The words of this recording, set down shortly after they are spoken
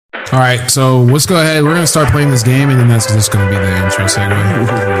All right, so let's go ahead. We're gonna start playing this game, and then that's just gonna be the intro segment.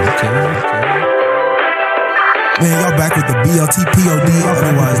 Man, y'all back with the BLT POD,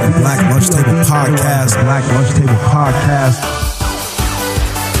 otherwise the Black Lunch Table Podcast. Black Lunch Table Podcast.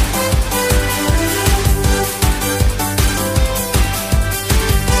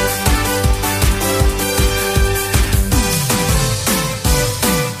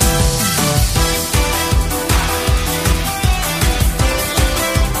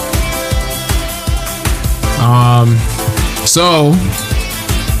 So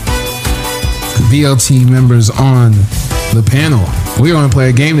BLT members on the panel, we're going to play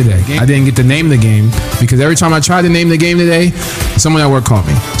a game today. I didn't get to name the game because every time I tried to name the game today, someone at work called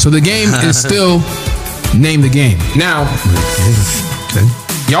me. So the game is still Name the Game. Now,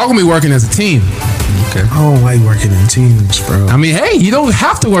 y'all going to be working as a team. Okay. I don't like working in teams, bro. I mean, hey, you don't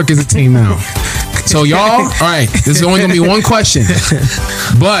have to work as a team now. So y'all, all right, this is only going to be one question,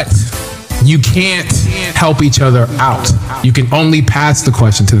 but you can't help each other out. You can only pass the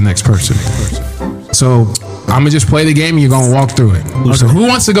question to the next person. So I'm gonna just play the game and you're gonna walk through it. Okay. So who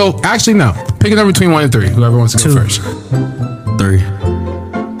wants to go? Actually, no. Pick a number between 1 and 3. Whoever wants to go first. 3. 1.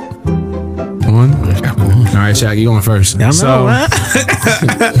 All right, Shaq, you going first. All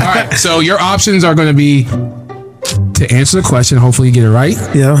right. So your options are gonna be to answer the question. Hopefully, you get it right.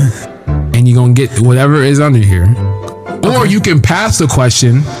 Yeah. And you're gonna get whatever is under here. Or you can pass the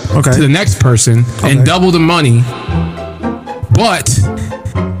question to the next person and double the money. But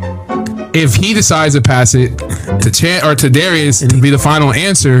if he decides to pass it to Chan or to Darius to be the final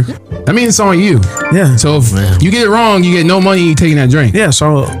answer, that means it's on you. Yeah. So if you get it wrong, you get no money, you taking that drink. Yeah,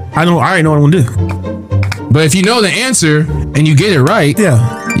 so I already know what I'm gonna do. But if you know the answer and you get it right,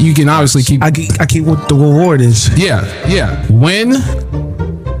 you can obviously keep. I keep what the reward is. Yeah. When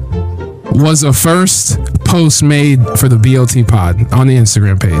was the first post made for the BLT pod on the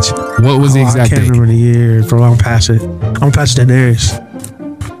Instagram page? What was the exact date? I can't remember the year, bro. I'm gonna pass it. I'm gonna pass it to Darius.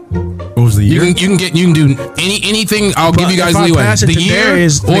 What was the year? You can do anything. I'll give you guys leeway. The year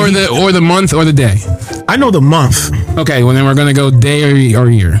Darius, or the month or the day. I know the month. Okay, well then we're gonna go day or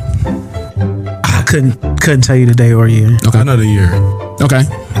year. I couldn't tell you the day or year. Okay, I know the year. Okay,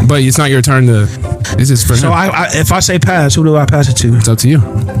 but it's not your turn to. This is for him. So if I say pass, who do I pass it to? It's up to you.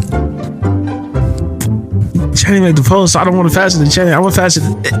 Channing made the post. So I don't want to pass it to Channing. I want to pass it.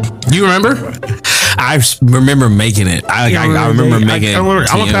 You remember? I remember making it. I remember making it. I'm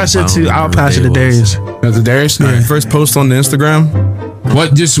gonna pass it to. I'll pass it to Darius. That's a Darius. Yeah. First post on the Instagram.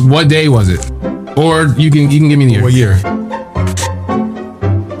 What day was it? Or you can give me the year. What year?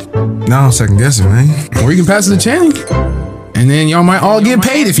 Now I'm second guessing, man. Or you can pass it to Channing. And then y'all might all get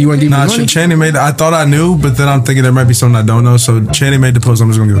paid if you want to give me money. Channing made it. I thought I knew, but then I'm thinking there might be something I don't know. So Channing made the post. I'm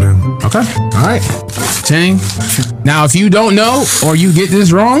just gonna give it to him. Okay. All right. Channing. Now, if you don't know or you get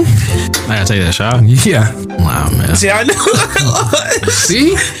this wrong, I gotta take that shot. Yeah. Wow, man. See, I knew.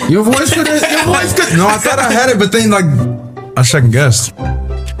 See, your voice good. No, I thought I had it, but then like I second guessed. All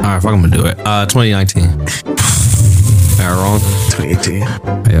right, fuck, I'm gonna do it. 2019. Am I wrong? 2018.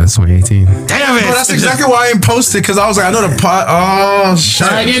 Yeah, it's 2018. Damn it! Well, that's exactly why I ain't posted because I was like, I know the pot. Oh shit!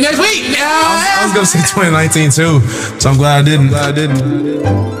 Try again next week. I was gonna say 2019 too, so I'm glad I didn't.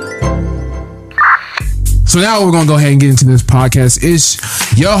 So now we're gonna go ahead and get into this podcast. It's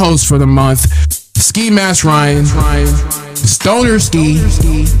your host for the month, Ski Mask Ryan, Stoner Ski,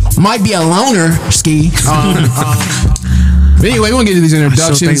 might be a loner Ski. But anyway, we want to get into these introductions.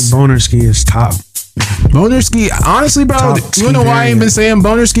 I still think Boner Ski is top. Boner Ski, honestly, bro, you know why I ain't been saying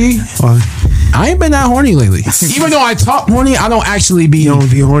Boner Ski? Why? I ain't been that horny lately. Even though I talk horny, I don't actually be. You don't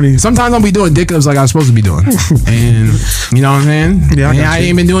be horny. Sometimes I'll be doing dick ups like I'm supposed to be doing. And you know what I'm saying? Yeah, I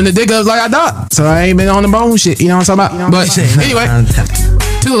ain't been doing the dick ups like I thought. So I ain't been on the bone shit. You know what I'm talking about? But anyway,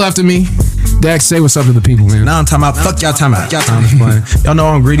 to the left of me, Dax, say what's up to the people, man. Now I'm talking about fuck y'all talking about. Y'all know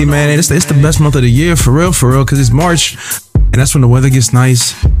I'm greedy, man. It's the best month of the year for real, because it's March. And that's when the weather gets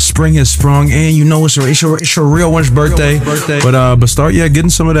nice. Spring has sprung, and you know it's your real one's birthday. But start getting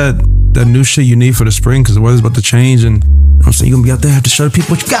some of that new shit you need for the spring because the weather's about to change, and you know what I'm saying, you're gonna be out there, have to show the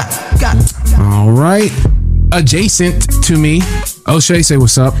people what you got. All right. Adjacent to me, O'Shea, say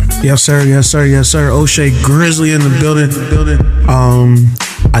what's up. Yes, sir. O'Shea Grizzly in the building.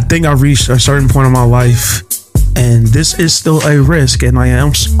 I think I reached a certain point in my life, and this is still a risk, and I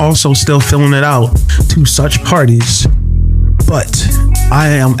am also still filling it out to such parties But I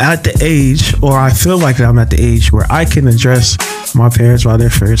am at the age, or I feel like I'm at the age where I can address my parents by their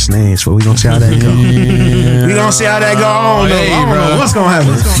first names. But we gonna see how that go. We gonna see how that go. I don't know what's gonna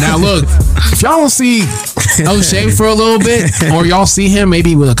happen. Now look, if y'all don't see O'Shea for a little bit, or y'all see him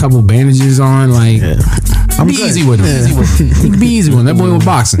maybe with a couple bandages on, like I'm be good. easy with him. Easy with him. He can be easy with him. That boy with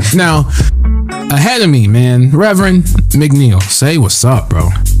boxing. Now, ahead of me, man, Reverend McNeil, say what's up, bro.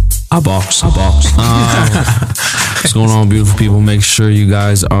 I box. What's going on, beautiful people? Make sure you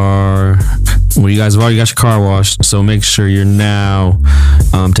guys are. Well, you guys have already got your car washed, so make sure you're now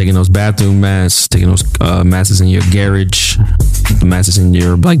taking those bathroom mats, taking those mats in your garage, the mats in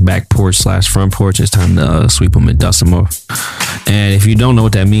your like back porch / front porch. It's time to sweep them and dust them off. And if you don't know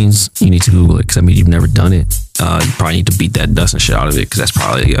what that means, you need to Google it, because I mean, you've never done it. You probably need to beat that dust and shit out of it, because that's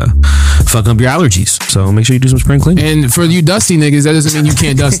probably fucking up your allergies. So make sure you do some spring cleaning. And for you dusty niggas, that doesn't mean you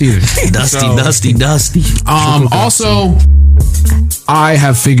can't dust either. Dusty. Also, I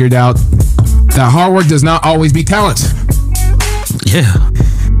have figured out that hard work does not always be talent. Yeah.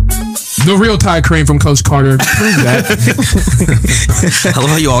 The real Ty Crane from Coach Carter proved that. I love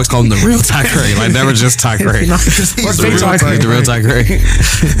how you always call him the real Ty Crane. Like, never just Ty Crane. He's the real Ty Crane.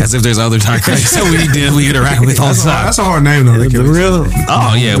 As if there's other Ty Cranes that we interact with all the time. That's a hard name though. The real.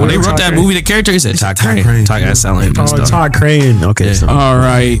 Oh yeah, when they wrote that movie, the character, he said Ty Crane. Ty Crane sound like Oh, Todd Crane. Okay. Yeah. So All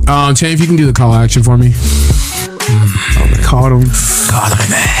right, Chan, if you can do the call to action for me. caught him.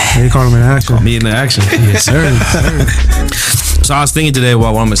 They caught him in action. me in the action. Yes, sir. So I was thinking today what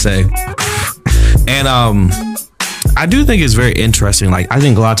I'm gonna say, and I do think it's very interesting. Like, I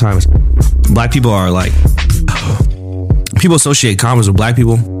think a lot of times black people are like, people associate commas with black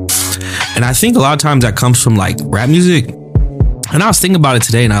people, and I think a lot of times that comes from like rap music. And I was thinking about it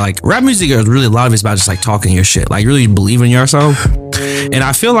today, and I like rap music is really, a lot of it's about just like talking your shit, like really believing in yourself. And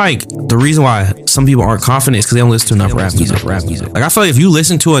I feel like the reason why some people aren't confident is because they don't listen to enough rap music. Like, I feel like if you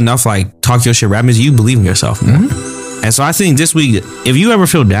listen to enough like talk your shit rap music, you believe in yourself more. And so I think this week, if you ever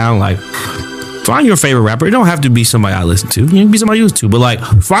feel down, like, find your favorite rapper. It don't have to be somebody I listen to. You can be somebody you listen to, but like,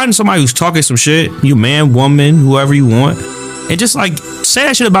 find somebody who's talking some shit. You man, woman, whoever you want, and just like say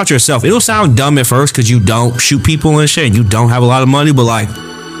that shit about yourself. It'll sound dumb at first because you don't shoot people and shit, and you don't have a lot of money, but like,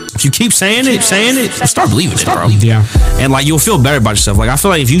 if you keep saying it, start believing it, bro. Yeah. And like, you'll feel better about yourself. Like, I feel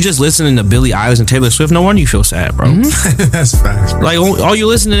like if you just listening to Billie Eilish and Taylor Swift, no wonder you feel sad, bro. That's facts, bro. Like, all you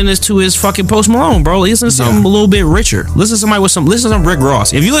listening to is fucking Post Malone, bro. Listen to something a little bit richer. Listen to somebody with listen to some Rick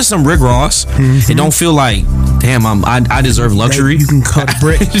Ross. If you listen to some Rick Ross, it don't feel like, damn, I deserve luxury. You can cut a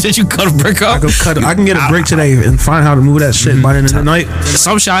brick. Did you cut a brick up? I can get a brick today and find how to move that shit by the end of the night.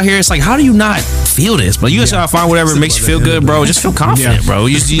 Some shit out here, it's like, how do you not feel this? But you just gotta find whatever makes you feel good, bro. Just feel confident, bro.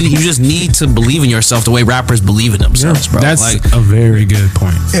 You just need to believe in yourself the way rappers believe in themselves, bro. That's like, a very good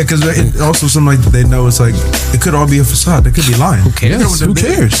point. Yeah, because also something like they know it's like it could all be a facade. They could be lying. Who cares? Who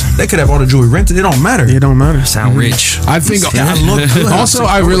cares? They could have all the jewelry rented. It don't matter. It don't matter. sound rich. I think I look good. also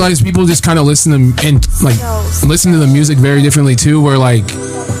I realize people just kind of listen to the music very differently too, where like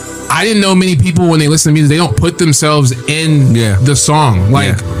I didn't know many people when they listen to music, they don't put themselves in the song.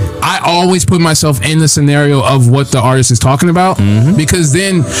 Like I always put myself in the scenario of what the artist is talking about, because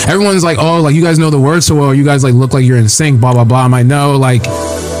then everyone's like, oh, like you guys know the words so well, you guys like look like you're in sync, blah blah blah. I might know, like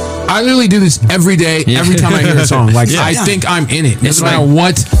I literally do this every day, every time I hear a song. Like I think I'm in it. Doesn't matter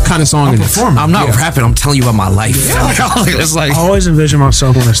what kind of song it is. I'm not rapping. I'm telling you about my life. It's like I always envision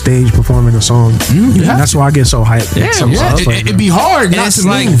myself on a stage performing a song. And that's why I get so hyped. It'd be hard not it's to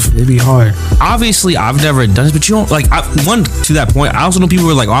like- move. It'd be hard. obviously I've never done this, but you don't like. One to that point, I also know people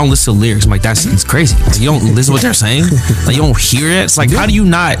who are like, oh, I don't listen to lyrics. I'm like, it's crazy. Like, you don't listen to what they're saying. Like, you don't hear it. It's like, how do you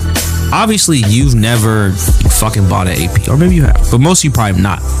not? Obviously, you've never fucking bought an AP, or maybe you have, but most of you probably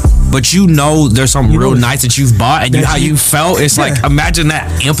not. But you know, there's some real nights that you've bought, and how you felt. It's like, imagine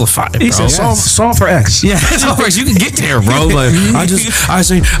that amplified, bro. Solve for X. Yeah, of course you can get there, bro. Like, I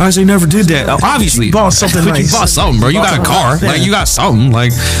say never did that. Obviously, You bought something but nice. you bought something, bro. You got a car, like you got something.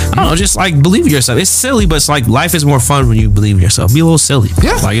 Like, I don't know, just like believe in yourself. It's silly, but it's like life is more fun when you believe in yourself. Be a little silly.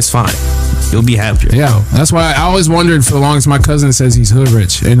 Yeah. Like it's fine. You'll be happier. Yeah, that's why I always wondered for the longest. My cousin says he's hood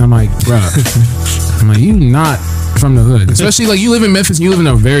rich, and I'm like, bro, you not from the hood. Especially like you live in Memphis, and you live in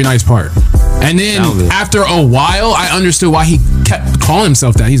a very nice part. And then after a while, I understood why he kept calling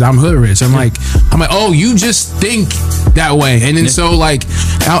himself that. I'm hood rich. I'm like, oh, you just think that way. And then so like,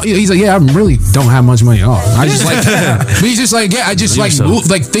 he's like, yeah, I really don't have much money at all. I just like, but he's just like, yeah, I just like move,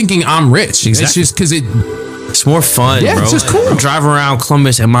 like thinking I'm rich. Exactly. It's just because It's more fun, Yeah, bro. it's just cool. I'm driving around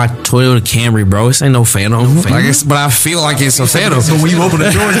Columbus in my Toyota Camry, bro. This ain't no Phantom. But I feel like it's a Phantom. So when you open the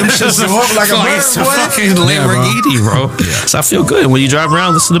doors, them shits go up like a bird. It's a fucking Lamborghini, bro. So I feel good. When you drive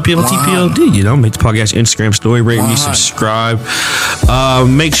around, listen to PLD, you know, make the podcast Instagram story, rate me, subscribe.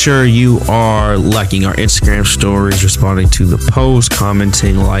 Make sure you are liking our Instagram stories, responding to the post,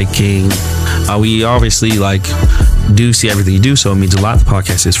 commenting, liking. We obviously do see everything you do, so it means a lot. The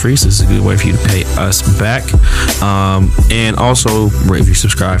podcast is free, so this is a good way for you to pay us back. And also, if you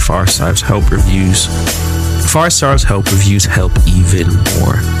subscribe, 5 stars help reviews. 5 stars help reviews help even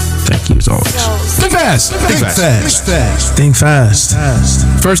more. Thank you as always. Think fast. Think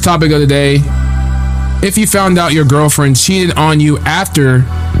fast. First topic of the day. If you found out your girlfriend cheated on you after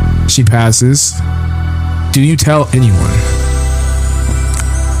she passes, do you tell anyone?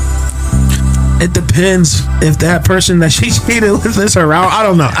 It depends if that person that she cheated with is around. I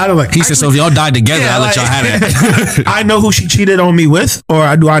don't know. He said, so if y'all died together, I'll let y'all have it. I know who she cheated on me with,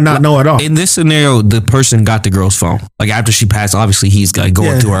 or do I not know at all? In this scenario, the person got the girl's phone. Like after she passed, obviously he's going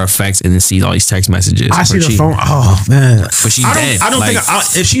through her effects and then sees all these text messages. I see the phone. Oh man, but she's dead. I don't think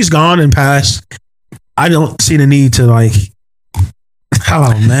if she's gone and passed, I don't see the need to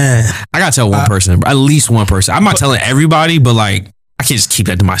Oh man, I gotta tell one person, at least one person. I'm not telling everybody, but I can't just keep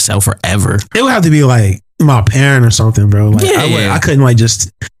that to myself forever. It would have to be my parent or something, bro. I couldn't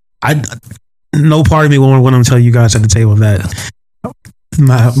no part of me would want to tell you guys at the table that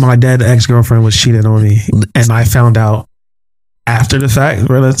my dad's ex-girlfriend was cheating on me, and I found out after the fact,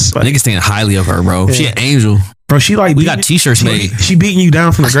 bro. That's niggas thinking highly of her, bro. Yeah. She an angel. Bro, she we got t-shirts made. She beating you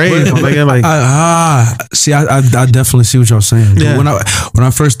down from the grave. See, I definitely see what y'all saying. Yeah. When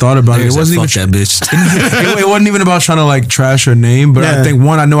I first thought about it wasn't even that bitch. it wasn't even about trying to trash her name, but I think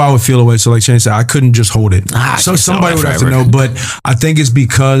I know I would feel away. So Shane said, I couldn't just hold it. So somebody would have to know. But I think it's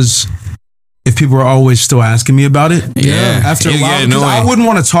because if people are always still asking me about it, after a while, because I wouldn't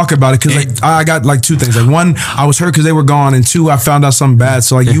want to talk about it because I got two things. One, I was hurt because they were gone, and two, I found out something bad.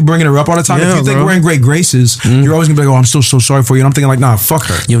 So you bringing her up all the time. If you think we're in great graces, you're always gonna be like, oh, I'm still so sorry for you. And I'm thinking nah, fuck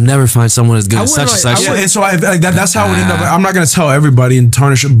her. You'll never find someone as good as such and such. And so that's how it would end up. I'm not gonna tell everybody and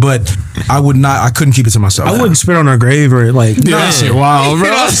tarnish it, but I would not. I couldn't keep it to myself. I wouldn't spit on her grave or that shit wild, bro.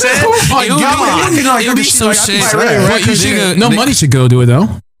 You know what I'm saying? It'd be so shit. No money should go do it though.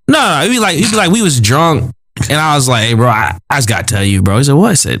 No, he'd be like, we was drunk, and I was like, hey, bro, I just gotta tell you, bro. He said,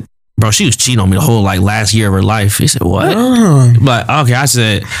 what? I said, bro, she was cheating on me the whole last year of her life. He said, what? But okay, I just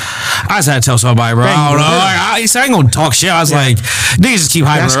had to tell somebody, bro. I don't know. I ain't gonna talk shit. I was like, niggas just keep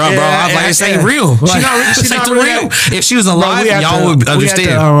hyping her up, bro. I was like, this ain't real. She's not real. If she was alive, y'all would understand.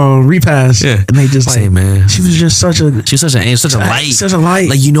 We had to repass. Yeah. And they just say, man, she was just such a angel, such a light. Such a light.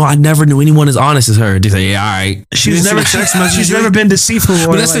 I never knew anyone as honest as her. They say, yeah, all right. She's never been deceitful.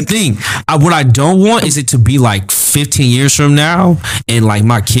 But that's the thing. What I don't want is it to be 15 years from now, and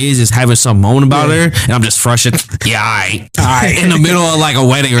my kids is having some moan about her, and I'm just frustrated. Yeah, all right. In the middle of a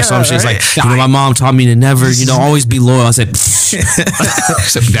wedding or some shit. It's my mom taught me to never, always be loyal. I said, Dad?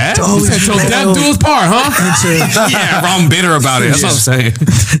 So Dad do his part, huh? Yeah, bro, I'm bitter about it. That's what I'm saying.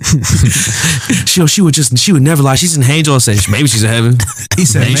 She would never lie. She's an angel. I said, maybe she's in heaven. He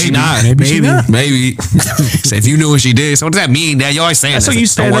said, maybe she not. Maybe. Said, if you knew what she did. So what does that mean, Dad? You always saying that. That's what you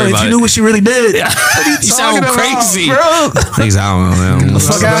said. If you knew what she really did. You sound crazy, bro. Things I don't know, man.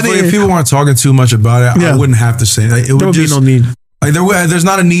 Fuck out of here. If people weren't talking too much about it, I wouldn't have to say that. It would be no need. There's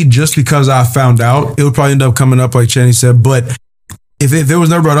not a need just because I found out. It would probably end up coming up like Channing said. But if it was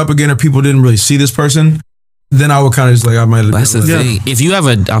never brought up again or people didn't really see this person, then I would kind of just I might have. That's the thing. If you have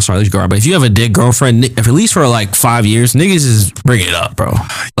I'm sorry, let's go. But if you have a dead girlfriend, if at least for 5 years, niggas is bringing it up, bro.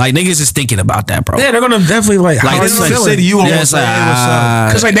 Niggas is thinking about that, bro. Yeah, they're gonna definitely say to you,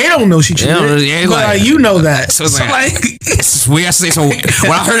 because they don't know she cheated. But you know that. So it's weird. I say so. When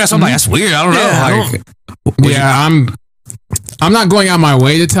I heard that, so I'm like, that's weird. I don't know. I'm not going out my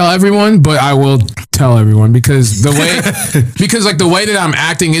way to tell everyone, but I will tell everyone because the way that I'm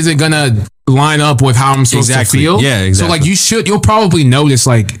acting isn't gonna line up with how I'm supposed to feel. Yeah, exactly. So you'll probably notice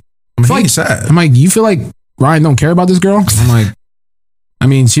I'm sad. I'm you feel like Ryan don't care about this girl? I'm like, I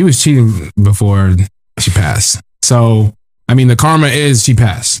mean, she was cheating before she passed. So, I mean, the karma is she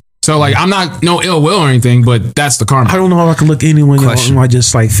passed. So, I'm not no ill will or anything, but that's the karma. I don't know how I can look anyone in my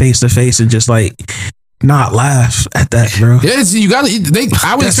just face to face and just not laugh at that, bro. Yes, you gotta.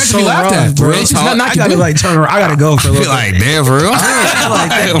 I would expect to be laughed at, bro. It's just not I gotta turn around. I gotta go for a little bit. Damn, for real.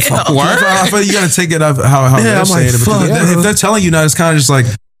 I feel you gotta take it up how they're saying it. If they're telling you now, it's kind of just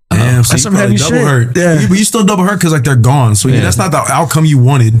damn, that's some heavy double shit. Hurt. Yeah, but you still double hurt because they're gone. So that's not the outcome you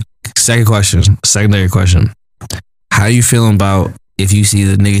wanted. Secondary question. How you feeling about if you see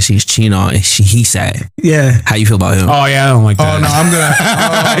the nigga she's cheating on and he sad? Yeah. How you feel about him? Oh yeah, I don't like that. Oh no, I'm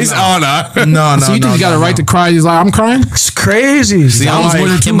gonna. He's no. No, So you think you got a right to cry? He's like, I'm crying. It's crazy. See, I was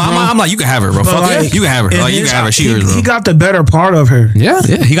with her too, I'm like, you can have her, bro. Fuck like, it. You can have her. Like, you can have her. She yours, bro. He got the better part of her. Yeah.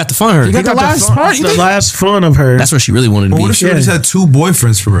 Yeah, he got the fun of her. He got the last part. The last fun of her. That's what she really wanted to But be. what if she just had 2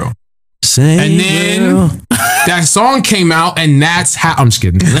 boyfriends for real? And then that song came out, and that's how. I'm just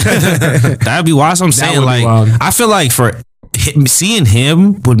kidding. That'd be wild. So I'm saying, would be like, wild. I feel like seeing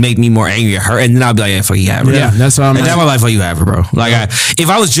him would make me more angry at her, and then I'd be like, yeah, fuck you have her. Yeah, that's what I'm. And then I'm like, fuck you have her, bro. Like, if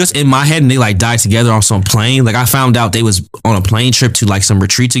I was just in my head and they like died together on some plane, like I found out they was on a plane trip to like some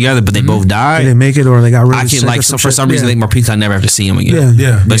retreat together, but they both died. They didn't make it, or they got really I can sick like or so some for some shit. reason Yeah. make more peace. I never have to see him again. Yeah.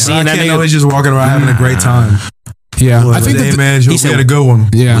 Yeah, But seeing that I can't nigga- know he's just walking around having a great time. Yeah, I think Hey that. man, he we said- had a good one.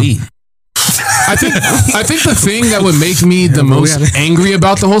 Yeah, We. I think the thing that would make me the most angry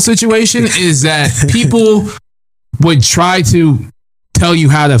about the whole situation is that people would try to tell you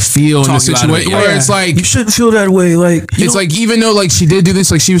how to feel in the Talk you out of it, situation yeah. where it's like You shouldn't feel that way. Like it's like even though like she did do this,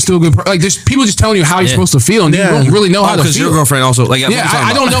 like she was still a good. Like there's people just telling you how you're Yeah. supposed to feel, and Yeah. you don't really know how to Because your feel. girlfriend also like Yeah,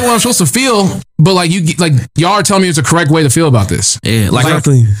 I don't know what I'm supposed to feel, but like y'all are telling me it's a correct way to feel about this. Yeah, like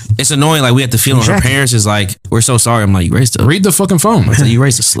exactly. it's annoying. Like we have to feel on her Exactly. parents is like, we're so sorry. I'm like, you raised a Read the fucking phone. I said, you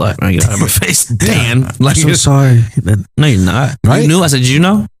raised a slut. Man, get out of my face, Dan. Like, I'm so sorry. no, you're not. Right? You knew. I said, did you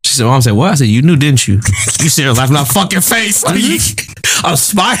know? She said, Mom said, what? I said, you knew, didn't you? You sit there laughing my fucking face. Like, I'm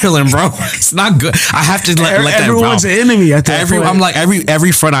spiraling, bro. It's not good. I have to let that Everyone's out. an enemy at that point. I'm like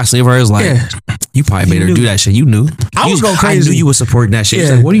every front I see of her is like, Yeah. you probably made her knew. do that shit. You knew. I was going I crazy. knew you were supporting that shit. She's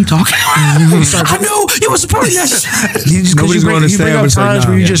Yeah. like, what are you talking about? I knew you were supporting that shit. You just, Nobody's you gonna bring, you bring understand, up but it's like, times nah.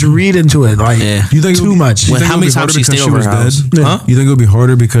 where you just read into it. Like, Yeah. You think it would too be- much. you When- think how it would many be times harder she stayed because over was her house? dead? Huh? You think it would be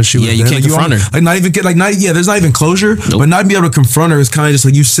harder because she was Yeah, you dead? can't Like, confront her. Like not even get there's not even closure, but not be able to confront her is kind of just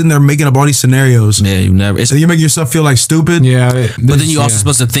like you sitting there making up all these scenarios. Yeah, you never. It's, So you make yourself feel like stupid. Yeah, but then you also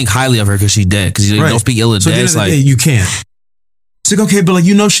supposed to think highly of her because she's dead. Because you Right. don't speak ill of So at the dead. end It's of the like day, you can't. It's like, okay, but like,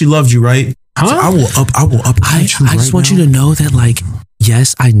 you know, she loved you, right? Huh? So I will up. I just want you to know that, like,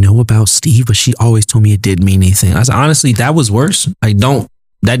 yes, I know about Steve, but she always told me it didn't mean anything. I said, honestly, that was worse.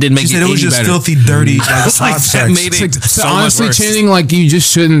 That didn't make She it said it any was just better. filthy, dirty, like, It's like, hot that sex. made it So so much honestly, worse. Channing, like you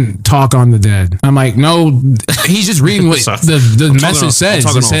just shouldn't talk on the dead. I'm like, no, he's just reading what Sorry. the message says.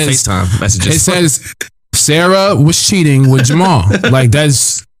 I'm It talking on says, FaceTime messages. it says Sarah was cheating with Jamal. Like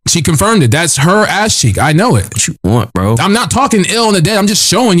she confirmed it. That's her ass cheek. I know it. What you want, bro? I'm not talking ill on the dead. I'm just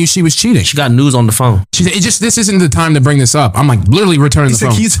showing you she was cheating. She got news on the phone. She said, this isn't the time to bring this up. I'm like literally returning He the said,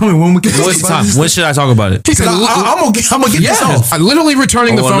 phone. can you tell me when we can talk What's the about time? this? When should I talk about it? He said, I'm gonna get this off. I'm literally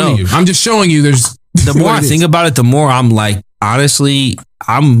returning the Oh, phone no. to you. I'm just showing you there's The more what I it is. think about it, the more I'm like, honestly,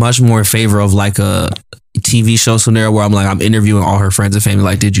 I'm much more in favor of like a TV show scenario where I'm like, I'm interviewing all her friends and family.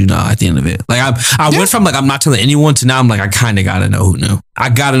 Like, did you know at the end of it? Like, I went from like, I'm not telling anyone to now I'm like, I kind of got to know who knew. I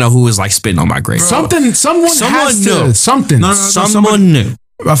got to know who was like spitting on my grave. someone has knew. to, something. No, Someone knew.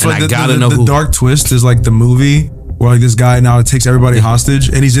 I feel And like I gotta the know who. dark twist is like the movie where like this guy now takes everybody hostage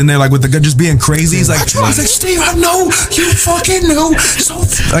and he's in there like with the gun just being crazy. He's like, Steve, I know you fucking knew. So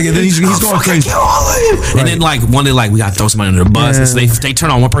like, and then he's going crazy. Kill all of you. And then like one day, like we got to throw somebody under the bus. And so they turn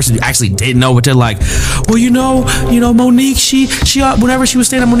on one person who actually didn't know, but they're like, well, you know, Monique, she whenever she was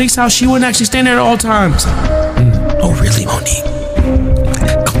staying at Monique's house, she wouldn't actually stand there at all times. Oh, really, Monique?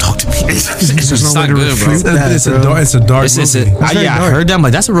 Come talk to me. It's not good, bro. It's a dark It's movie. I heard that. I'm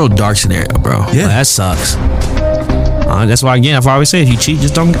like, that's a real dark scenario, bro. Yeah. Like, that sucks. That's why, again, I always say, if you cheat,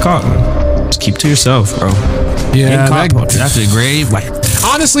 just don't get caught, man. Just keep to yourself, bro. Yeah, Get caught after the grave, like,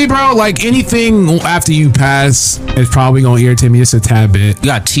 honestly, bro, like anything after you pass is probably gonna irritate me just a tad bit. you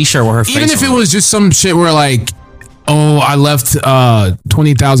got a t-shirt with her face Even if it on was just some shit where like, oh, I left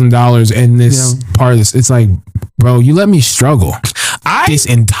 $20,000 in this part of this. It's like, bro, you let me struggle this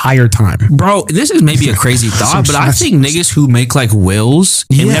entire time. Bro, this is maybe a crazy thought, but I think niggas who make like wills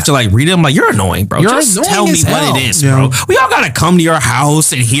and have to like read them, like, you're annoying, bro. You're Just annoying tell me as hell. what it is, bro. We all gotta come to your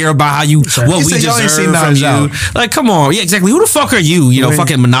house and hear about how you what He we said y'all ain't deserve seen from Knives you. Out. Like, come on, yeah, exactly. Who the fuck are you? You know,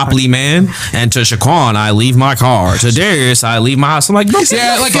 fucking Monopoly man. And to Shaquan, I leave my car. To Darius, I leave my house. I'm like, bro,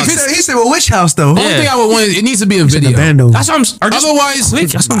 Yeah, like if it's He said, well, which house though? the only thing I would want, it needs to be a video. Bando. that's what I'm. Or just Otherwise, click.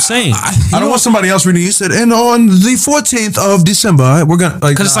 That's what I'm saying. I don't want somebody else reading. He said, and on the 14th of December, we're gonna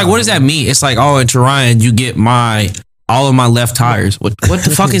like. Because it's like, what does that mean? It's like, oh, in Toronto, you get my all of my left tires. What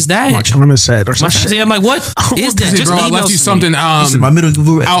the fuck is that? My charm is set or My something. shit, I'm like, what is that? Bro, I left you something My middle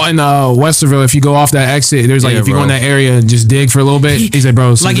out in Westerville. If you go off that exit, there's like, Yeah, if you go bro. in that area, just dig for a little bit. He said,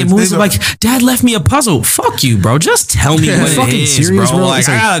 bro, Like it moves. Like, Dad left me a puzzle. Fuck you, bro. Just tell me what it fucking is, serious, bro. bro? Like It's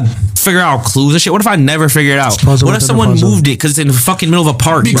I gotta figure out clues and shit. What if I never figure it out? puzzle What if within a someone puzzle. moved it because it's in the fucking middle of a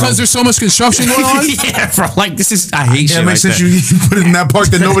park? because there's so much construction going on. yeah, bro. Like this is. I hate Yeah, shit it makes like sense. that. You put it in that park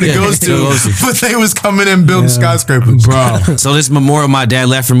that nobody Yeah, goes to, goes to. but they was coming in building skyscrapers, Bro, So this memorial my dad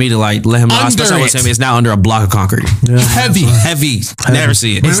left for me to like let him know. I Under special with it. him. It's now under a block of concrete. heavy. Heavy. Never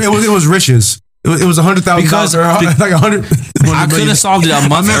see it. It was riches. It was $100,000 Because- like 100. I could have solved it a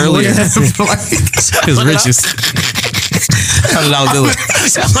month earlier. Because riches. $100 bill.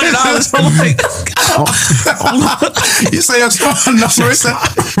 $100. I'm like, You say I'm strong enough for it?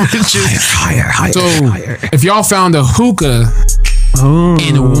 Higher. So if y'all found a hookah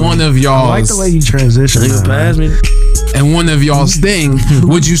in one of I y'all's like the way you transition. man. and one of y'all's thing,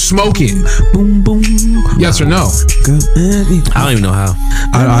 would you smoke it? Boom, boom. Yes or no? I don't even know how.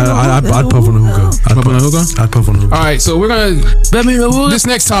 I'd puff on the hookah. Puff on the hookah? I'd puff on the hookah. All right, so we're gonna. This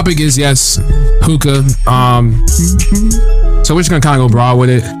next topic is yes, hookah. So we're just gonna kind of go broad with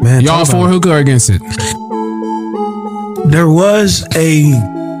it. Man, Y'all talk for about hookah or against it? There was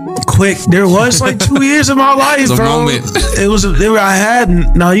like 2 years of my life, It's a bro. moment. It was, I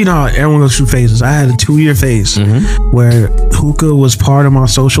had, now you know how everyone goes through phases. I had a 2-year phase where hookah was part of my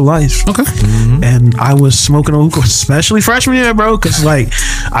social life. Okay. And I was smoking a hookah, especially freshman year, bro, because like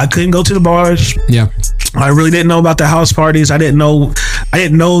I couldn't go to the bars. Yeah. I really didn't know about the house parties. I didn't know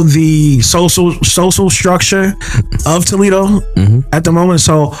the social structure of Toledo at the moment.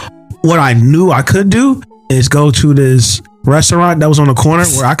 So what I knew I could do is go to this restaurant that was on the corner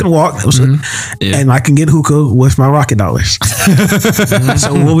where I can walk. It was and I can get hookah with my rocket dollars.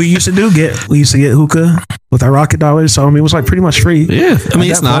 So what we used to get hookah with our rocket dollars. So I mean, it was like pretty much free. Yeah, I mean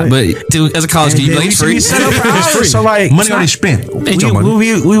At it's that not, point. but dude, as a college And kid, you then like we it's used to free. be set up for It's hours. So like Money already spent.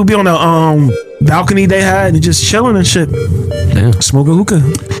 we would be on the balcony they had and just chilling and shit, smoking hookah.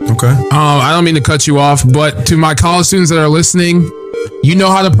 Okay. I don't mean to cut you off, but to my college students that are listening, you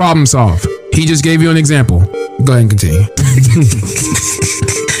know how to problem solve. He just gave you an example. Go ahead and continue.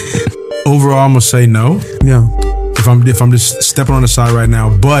 Overall, I'm gonna say no. Yeah. If I'm just stepping on the side right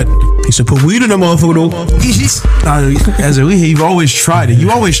now, but He said put weed in the motherfucker though. as a weed, you've always tried it. You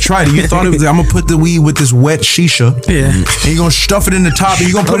always tried it. You thought it was like, I'm gonna put the weed with this wet shisha. Yeah. And you're gonna stuff it in the top, and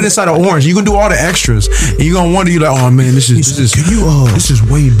you're gonna put it inside an orange. You're gonna do all the extras, and you're gonna wonder, you're like, oh man, this is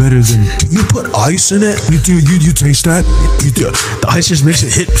way better than. You put ice in it. You taste that? The ice just makes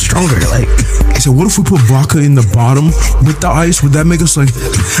it hit stronger. Like I said, what if we put vodka in the bottom with the ice? Would that make us like?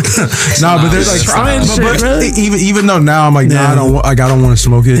 Nah, but there's like trying shit, really? even though now I'm like, nah, I don't want to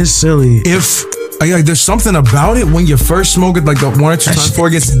smoke it. it's silly. If like there's something about it when you first smoke it, like the 1 or 2 times before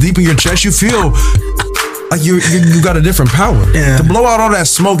it gets deep in your chest, you feel like you got a different power. Yeah. To blow out all that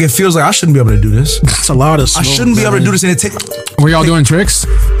smoke, it feels like I shouldn't be able to do this. It's a lot of smoke. I shouldn't be able to do this, and it take. Were y'all doing tricks?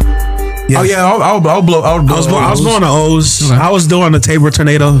 Yeah. Oh yeah, I'll blow. I was blowing the O's. Okay. I was doing the Tabor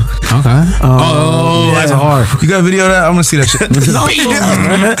tornado. Okay. That's hard. You got a video of that? I'm gonna see that shit.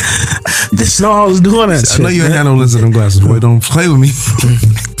 Just know I was doing that I shit. know you ain't man. had no lenses in them glasses, boy. Don't play with me.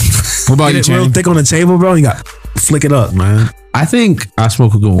 What about you, Get it real Channing? thick on the table, bro. You got flick it up, man. I think I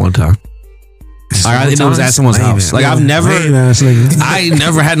smoked hookah one time. Like, it was at someone's house. Like I've never, I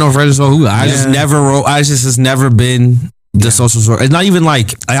never had no friends with hookah. I just never wrote. I just has never been the social sort. It's not even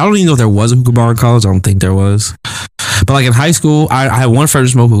like I don't even know if there was a hookah bar in college. I don't think there was. But like in high school, I had one friend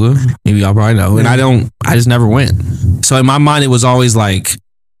who smoked hookah. Maybe y'all probably know, and I just never went. So in my mind, it was always like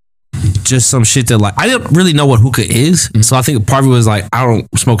just some shit that like I didn't really know what hookah is. So I think part of it was like I don't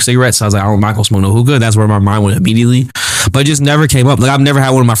smoke cigarettes. So I was like, I'm not gonna smoke no hookah. That's where my mind went immediately. But it just never came up. Like I've never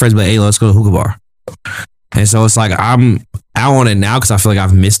had one of my friends be like, hey, let's go to a hookah bar. And so it's like I'm out on it now because I feel like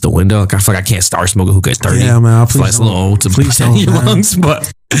I've missed the window. Like I feel like I can't start smoking hookah at 30. Yeah, man. I feel like it's a little old to Please don't, your man. lungs,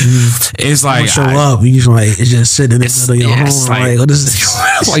 but it's like Show up. You just like it's just sitting in the It's- middle of your yeah, home. it's Like, what is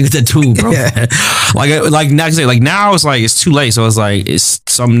this? like the two, bro. Yeah. Like now it's like it's too late. So it's like it's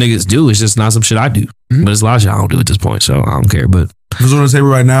some niggas do. It's just not some shit I do. But it's a lot of shit I don't do at this point. So I don't care. But If it's on the table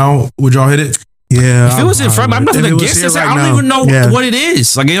right now, would y'all hit it? Yeah. if it was in front, I'm nothing if it was against here this. right I don't now, even know yeah. what it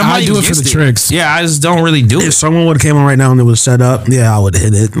is. Like I'm I not do even it for against the tricks. Yeah, I just don't really do If it. someone would have came on right now and it was set up, yeah, I would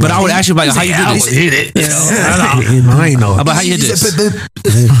hit it. But I would actually be like, how you do this? hit it. I ain't know. How about how you hit this?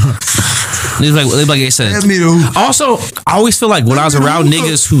 Like they said. Also, I always feel like when I was around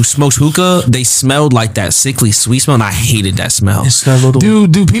niggas who smoked hookah, they smelled like that sickly sweet smell, and I hated that smell.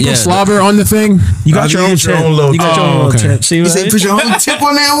 Do people slobber on the thing? You got your own tip. You got your own tip. See, you say put your own tip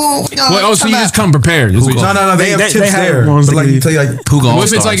on that one. So you just come prepared. No, they have tips there. Like you tell you like hookah. What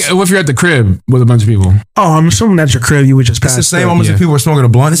if it's like what if you're at the crib with a bunch of people? Oh, I'm assuming that's your crib. You would just pass. It's the same almost if people were smoking a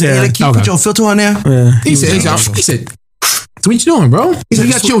blunt. They say, Yeah. put your filter on there. Yeah. He said, so what you doing, bro? He said,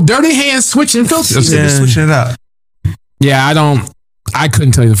 you got your dirty hands switching filters. Yeah. Switching it out. Yeah, I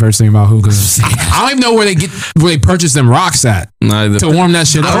couldn't tell you the first thing about hookahs. I don't even know where they purchase them rocks at to warm that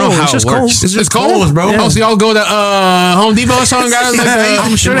shit up. I don't know how it works. It's just cold, bro. Yeah. Oh, so y'all go to Home Depot or something?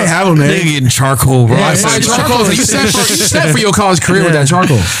 I'm sure they have them there. They getting charcoal, bro. Yeah, charcoal. You set for your college career with that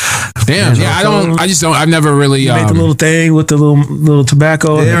charcoal. Damn. Yeah, I've never really. You make the little thing with the little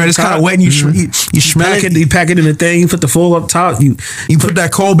tobacco. Yeah, man, it's kind of wet and you smack it. You pack it in the thing. You put the foil up top. You put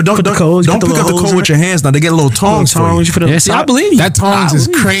that coal, but don't pick up the coal with your hands. Now they get a little tongs for you. Yeah, see, I believe you. That tongs is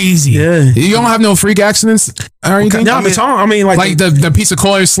crazy. Yeah. You don't have no freak accidents or anything? No, I mean, like the piece of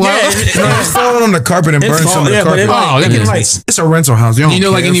coil is slow. It's falling on the carpet and burns on the carpet. It's a rental house. You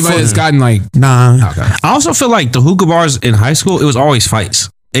know, like anybody that's gotten like nah. Okay. I also feel like the hookah bars in high school, it was always fights.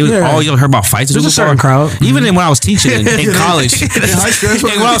 It was always you heard about fights. There's a certain crowd. Even when I was teaching in college,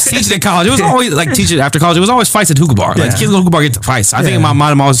 when I was teaching in college, it was always like teaching after college. It was always fights at hookah bar. Like kids go to hookah bar get to fights. I think in my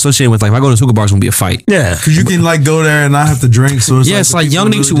mind I'm always associated with like if I go to hookah bars, it's gonna be a fight. Yeah, because you can like go there and not have to drink. So it's like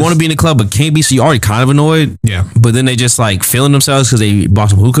young niggas who want to be in the club but can't be. So you're already kind of annoyed. Yeah, but then they just like feeling themselves because they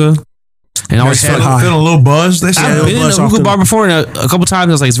bought some hookah. And I was feeling a little buzz. I've been in a hookah bar before, and a couple times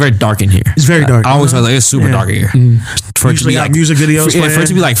I was like, "It's very dark in here." It's very dark. I always felt like it's super dark in here. For it to be like music videos, for it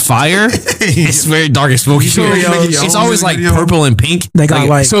to be like fire, it's very dark and smoky. It's always like purple and pink. They got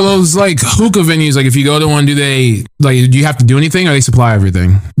like so those like hookah venues. Like if you go to one, do you have to do anything, or they supply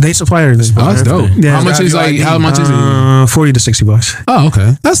everything? They supply everything. Oh, that's dope. Yeah. How much is it? $40 to $60. Oh,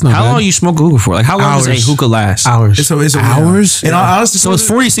 okay, that's not. How long you smoke a hookah for? Like how long does a hookah last? Hours. It's hours. And honestly, so it's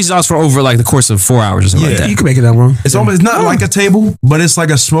 $40-$60 for over like the course of 4 hours or something like that. You can make it that long. It's almost not like a table, but it's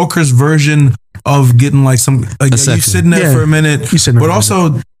like a smoker's version of getting like some like you sitting there for a minute. But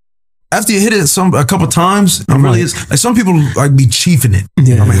also after you hit it a couple times, it really is like some people like be chiefing it.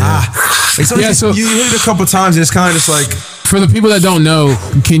 Yeah. I'm like so you hit it a couple times and it's kind of just like. For the people that don't know,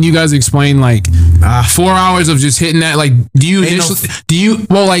 can you guys explain like 4 hours of just hitting that? Like, like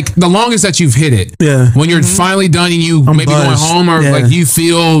the longest that you've hit it? Yeah. When you're finally done and you maybe going home or like you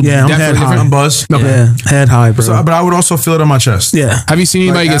feel definitely different. I'm buzzed. Okay. Yeah, head high, bro. But I would also feel it on my chest. Yeah. Have you seen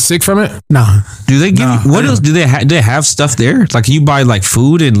anybody get sick from it? Nah. Do they give what else? Do they have stuff there? Like, can you buy like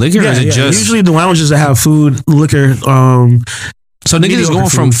food and liquor? Or is it just usually the lounges that have food, liquor, so niggas is going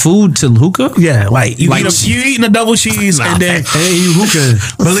from food to hookah? Yeah, like you eating a double cheese and then you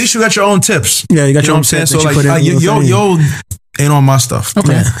hookah. But at least you got your own tips. Yeah, you got your own tips. So like yo ain't on my stuff.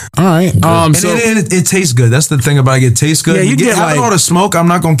 Okay. Yeah. All right. And it tastes good. That's the thing about it. It tastes good. Yeah, you get having all the smoke. I'm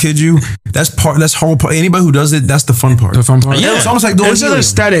not gonna kid you. That's whole part. Anybody who does it, that's the fun part. The fun part. Yeah, it's almost like doing it's an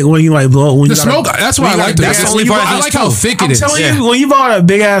aesthetic when you like blow. When the smoke. That's why I like it. That's the only part. I like how thick it is. I'm telling you, when you bought a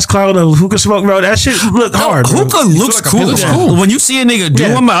big ass cloud of hookah smoke, bro, that shit look hard. Hookah looks cool. It looks cool. When you see a nigga do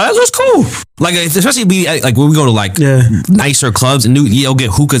them, that looks cool. Like especially like when we go to like nicer clubs and you'll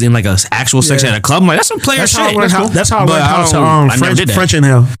get hookahs in like an actual section at a club. I'm like, that's some player shit. That's how I learned how to French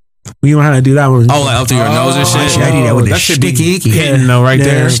inhale. We know how to do that one. Oh, like up to your nose and shit. I do that with that should be hitting though right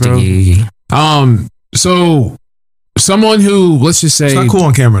there. Bro. So someone who let's just say it's not cool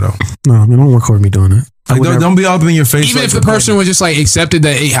on camera though. No, man, don't record me doing it. Like, don't be up in your face. Even if the person was just like accepted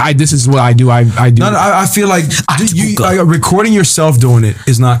that hey, this is what I do, I do. No, I feel like recording yourself doing it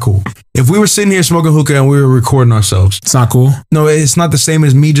is not cool. If we were sitting here smoking hookah and we were recording ourselves, it's not cool. No, it's not the same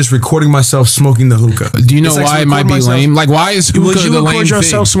as me just recording myself smoking the hookah. Do you know why it might be lame? Like, why is hookah would you the lame record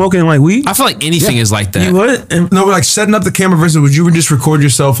yourself thing? smoking like weed? I feel like anything is like that. You would? No, like setting up the camera versus would you just record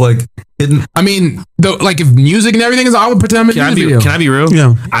yourself like hitting? I mean, like if music and everything is, I would pretend I'm in a video. Can I be real?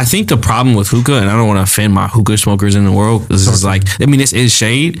 Yeah. I think the problem with hookah, and I don't want to offend my hookah smokers in the world, this is like, I mean, this is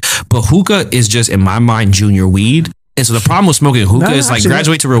shade, but hookah is just in my mind junior weed. And so the problem with smoking hookah is like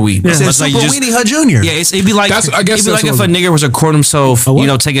graduate to real weed. Yeah. It's like Weenie Her Junior. Yeah, it'd be like I guess it'd be like if a nigga was recording himself,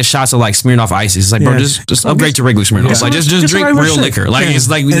 taking shots of like Smirnoff Ice. It's like, bro, just upgrade to regular Smirnoff. Yeah. Like just drink real liquor. Like it's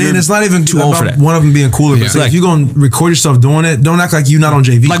like, and it's not even too old for that. One of them being cooler. But like, if you gonna record yourself doing it, don't act like you not on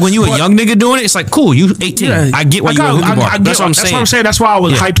JV. Like when you a young nigga doing it, it's like cool. You 18. Yeah. I get why you a hookah bar. That's what I'm saying. That's why I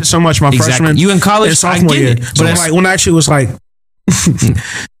was hyped it so much my freshman. You in college? sophomore year. But like when I actually was like.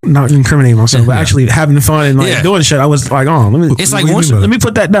 not incriminating myself, but actually having fun and like doing shit. I was like, oh, it's like let me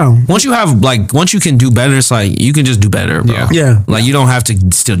put that down. Once you can do better, it's like you can just do better, bro. Yeah. Like you don't have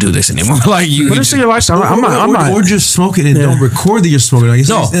to still do this anymore. Like you. But it's your lifestyle. I'm not. Or just smoke it and don't record that you're smoking. Like,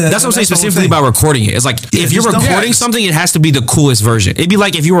 no, that's what I'm saying specifically about recording it. It's like if you're recording something, it has to be the coolest version. It'd be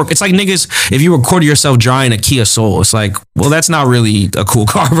like it's like niggas, if you record yourself driving a Kia Soul, it's like, well, that's not really a cool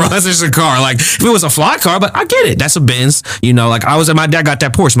car, bro. That's just a car. Like if it was a fly car, but I get it. That's a Benz. You know, like my dad got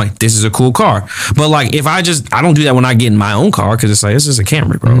that Porsche. I'm like, this is a cool car. But like if I don't do that when I get in my own car because it's like this is a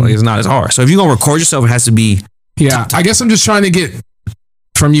Camry, bro. Like it's not as hard. So if you're gonna record yourself, it has to be. Yeah, I guess I'm just trying to get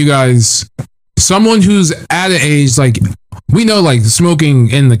from you guys someone who's at an age like we know, like smoking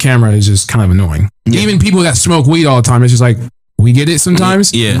in the camera is just kind of annoying. Yeah. Even people that smoke weed all the time, it's just like we get it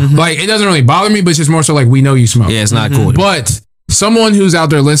sometimes. Yeah, like it doesn't really bother me, but it's just more so like we know you smoke. Yeah, it's not cool. But someone who's out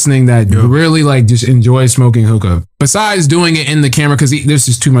there listening that really like just enjoys smoking hookah, besides doing it in the camera because there's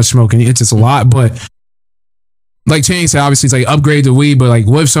just too much smoking, it's just a lot, but. Like Channing said, obviously it's like upgrade to weed, but like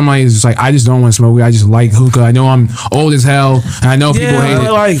what if somebody is just like, I just don't want to smoke weed, I just like hookah. I know I'm old as hell, and I know people hate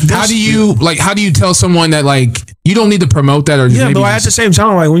it. Like, how do you tell someone that like you don't need to promote that or just but at the same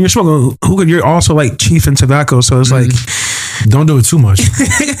time, like when you're smoking hookah, you're also like chief in tobacco, so it's like don't do it too much.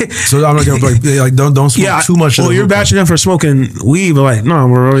 So I'm not gonna like don't smoke too much. Well, you're bashing them for smoking weed, but like no,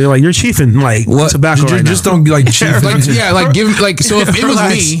 bro, you're like you're chiefing like tobacco. Just don't be like chief. Like give like so if it was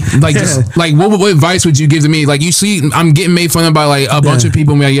me, like just like what advice would you give to me? Like you see, I'm getting made fun of by like a bunch of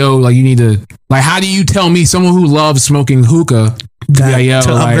people. Like yo, like you need to like how do you tell me someone who loves smoking hookah?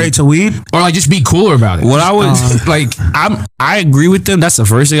 To upgrade to weed, or like just be cooler about it. What I would like, I agree with them. That's the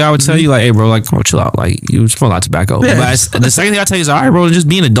first thing I would tell you. Like, hey, bro, like, come on, chill out. Like, you smoke a lot of tobacco. Yeah. But the second thing I tell you is, all right, bro, just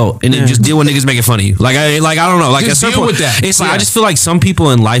be an adult and then just deal with niggas making fun of you. Like, I don't know. Like, just deal with that. It's like I just feel like some people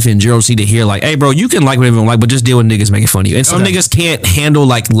in life in general need to hear like, hey, bro, you can like whatever you like, but just deal with niggas making fun of you. And some niggas can't handle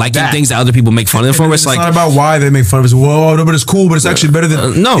like liking things that other people make fun of them for. It's like not about why they make fun of us. Whoa, no, but it's cool, but it's actually better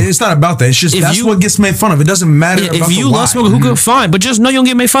than no. It's not about that. It's just that's what gets made fun of. It doesn't matter. If you love smoking hookah, fine, but just know you'll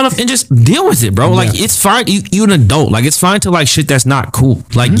get made fun of and just deal with it, bro. Like it's fine. You an adult. Like it's fine to like shit that's not cool.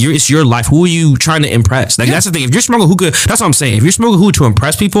 Like it's your life. Who are you trying to impress? Like that's the thing. If you're smoking hookah, that's what I'm saying. If you're smoking hookah to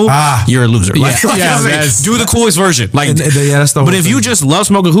impress people, you're a loser. Like, do the coolest version. Like that's the. But if you just love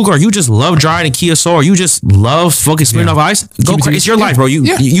smoking hookah, or you just love driving a Kia Soul, or you just love fucking spitting off ice, go crazy. It's your life, bro.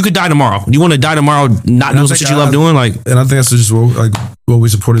 You could die tomorrow. You want to die tomorrow not doing some shit you love doing? Like, and I think that's just what we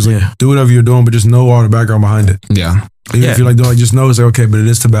support is like do whatever you're doing, but just know all the background behind it. Yeah. Even if you're like doing, just know it's like okay, but it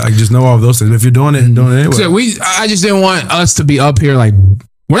is tobacco. Like, just know all of those things. But if you're doing it and doing it anyway. So I just didn't want us to be up here like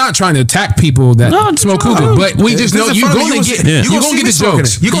we're not trying to attack people that smoke hookah, but we just know you're going to get the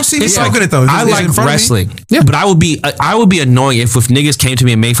jokes. You're gonna see me smoking it though. I like wrestling, but I would be annoying if niggas came to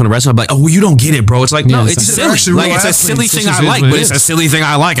me and made fun of wrestling. I'd be like, oh, well, you don't get it, bro. It's like no, it's silly. Like it's a silly thing I like, but it's a silly thing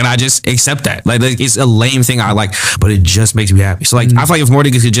I like, and I just accept that. Like it's a lame thing I like, but it just makes me happy. So like I feel like if more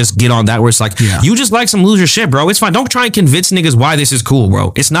niggas could just get on that, where it's like you just like some loser shit, bro. It's fine. Don't try and convince niggas why this is cool,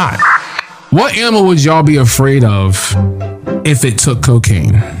 bro. It's not. What animal would y'all be afraid of if it took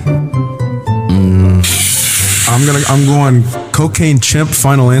cocaine? I'm going cocaine chimp.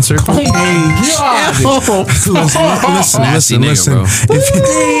 Final answer. Cocaine. Listen.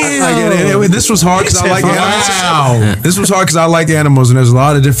 This was hard because I like animals. This was hard because I like animals, and there's a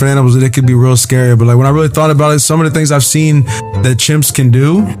lot of different animals that it could be real scary. But like when I really thought about it, some of the things I've seen that chimps can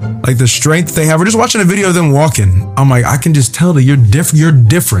do, like the strength they have, or just watching a video of them walking, I'm like, I can just tell that you're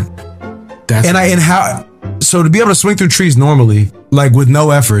different. So to be able to swing through trees normally, like with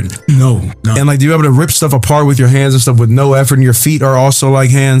no effort, and like to be able to rip stuff apart with your hands and stuff with no effort, and your feet are also like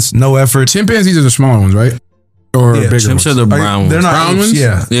hands, no effort. Chimpanzees are the smaller ones, right? Or bigger chimps ones? Are the brown ones. They're not brown apes, ones.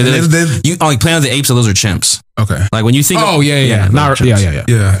 Yeah. You Planet of the Apes, so those are chimps. Okay. Like when you think. Oh yeah. Yeah.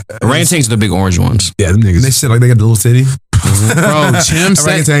 Orangutans are the big orange ones. Yeah, them niggas. And they sit like they got the little titty. Bro,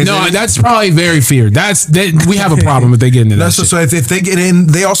 chimps. That's probably very feared. We have a problem if they get into that. So if they get in,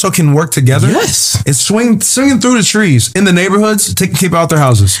 they also can work together. Yes, and swinging through the trees in the neighborhoods, taking people out their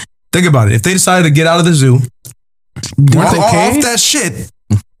houses. Think about it. If they decided to get out of the zoo, off that shit,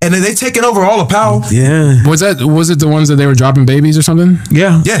 and then they taking over all the power. Yeah. Was it the ones that they were dropping babies or something?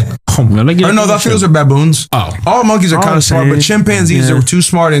 Yeah. Oh, man, I know. I think those are baboons. Oh, all monkeys are kind of smart, but chimpanzees are too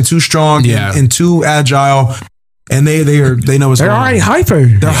smart and too strong and too agile. And they know what's going on. They're already hyper.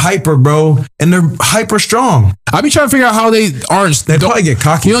 They're hyper, bro. And they're hyper strong. I be trying to figure out how they aren't. They probably get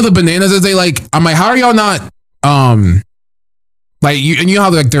cocky. You know the bananas that they like? I'm like, how are y'all not like you know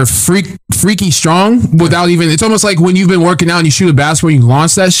how like they're freaky strong without even, it's almost like when you've been working out and you shoot a basketball and you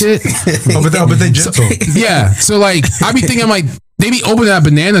launch that shit. but they gentle. Yeah. So like I be thinking like they be opening that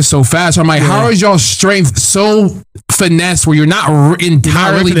banana so fast. So I'm like, how is y'all strength so finesse where you're not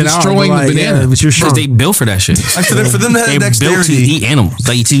entirely destroying the banana? Because they built for that shit. Like for them to have dexterity. Built to eat animals.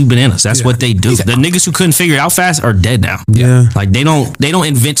 They eat to eat bananas. That's what they do. The niggas who couldn't figure it out fast are dead now. Yeah. Like they don't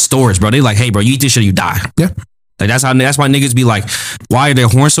invent stories, bro. They like, hey, bro, you eat this shit, you die. Yeah. Like that's why niggas be like, why are their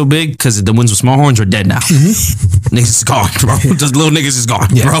horns so big? Because the ones with small horns are dead now. Niggas is gone, bro. Just little niggas is gone,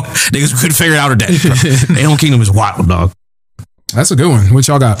 bro. Niggas who couldn't figure it out are dead. Bro. Animal Kingdom is wild, dog. That's a good one. What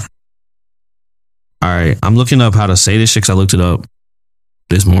y'all got? All right, I'm looking up how to say this shit because I looked it up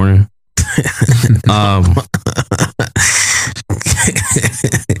this morning.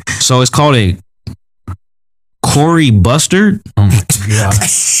 So it's called a Corey Bustard. Oh my god! He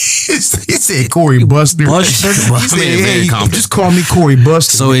said Corey Bustard. Just call me Corey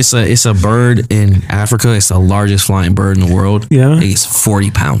Bustard. So it's a bird in Africa. It's the largest flying bird in the world. Yeah, it's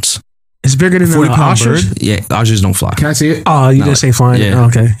 40 pounds. It's bigger than an ostrich? Yeah, ostriches don't fly. Can I see it? Oh, you didn't say flying? Yeah. Oh,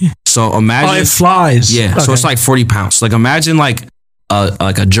 okay. So imagine. Oh, it flies. Yeah, so it's like 40 pounds. Like imagine like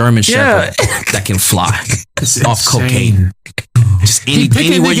a German shepherd that can fly off cocaine. Just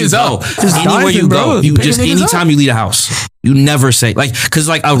anywhere you go. Anywhere you go. You just anytime you leave the house. You never say like because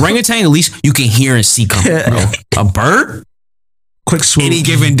like a orangutan at least you can hear and see coming, bro. A bird? Quick swoop. Any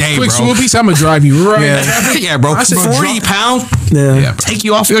given day, quick bro. Swoop, I'm gonna drive you right. Yeah, bro. 40 pounds. Yeah. Take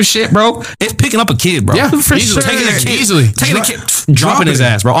you off your shit, bro. It's picking up a kid, bro. Yeah, for easily. sure. Taking a kid, Easily. taking a kid, dropping his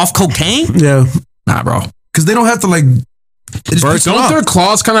ass, bro. Off cocaine? Yeah. Nah, bro. Because they don't have to like. Birds don't their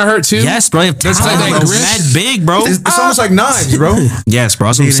claws kind of hurt too? Yes, bro. That's like mad big, bro. It's almost like knives, bro. Yes, bro.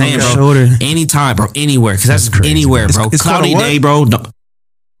 That's what I'm saying, bro. Shoulder. Anytime, bro. Anywhere, because that's anywhere, bro. It's Cloudy day, bro. No.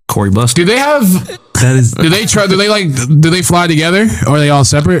 Corey Bustard. Do they have? That is. Do they try? Do they fly together, or are they all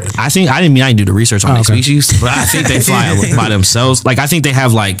separate? I didn't do the research on species, but I think they fly by themselves. Like I think they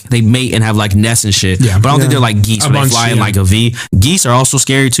have like they mate and have like nests and shit. Yeah, but I don't think they're like geese where they fly in like a V. Geese are also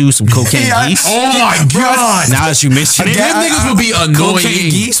scary too. Some cocaine geese. Oh my god! Now that you mention it, them niggas would be annoying. Cocaine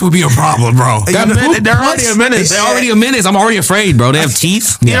geese would be a problem, bro. They're already a menace. They're already a menace. I'm already afraid, bro. They have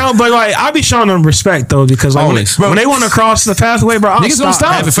teeth. You know, but like I be showing them respect though because like when they want to cross the pathway, bro, niggas don't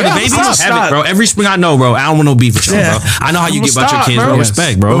stop. Have it for the babies. Have it, bro. Every spring I know, bro. I don't want no beef with you, bro. I know how you get about your kids, bro.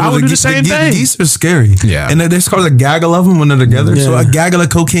 Respect, bro. I would do the same thing. Geese are scary. Yeah. And there's called a gaggle of them when they're together. Yeah. So a gaggle of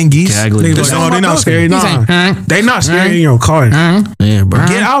cocaine geese. They're not scary. Nah. They not scary in your car. Yeah, bro.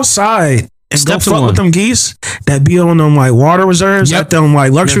 Get outside and go Step to fuck one. with them geese that be on them like water reserves at them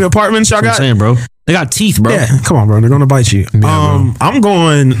like luxury apartments y'all That's what got. I'm saying, bro. They got teeth, bro. Yeah, come on, bro. They're gonna bite you. I'm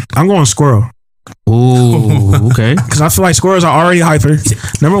going squirrel. Ooh, okay. Because I feel like squirrels are already hyper.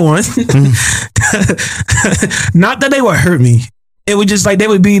 Number one. Not that they would hurt me. It would just like they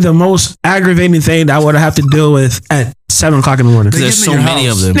would be the most aggravating thing that I would have to deal with at 7 o'clock in the morning. There's so many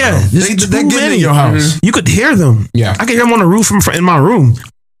of them, bro. Yeah, They get in your house. You could hear them. Yeah. I could hear them on the roof in my room.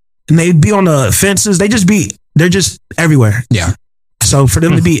 And they'd be on the fences. They're just everywhere. Yeah. So for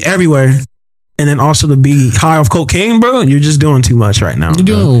them to be everywhere and then also to be high off cocaine, bro, you're just doing too much right now. You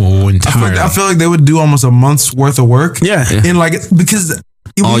do entirely. I feel like they would do almost a month's worth of work. Yeah. And like, because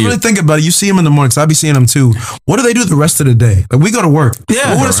you really think about it, you see them in the morning, because I be seeing them too. What do they do the rest of the day? Like, we go to work.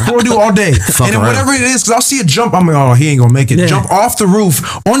 Yeah. What would a squirrel do all day? And then whatever it is, because I'll see it jump, I'm like, oh, he ain't gonna make it. Yeah. Jump off the roof,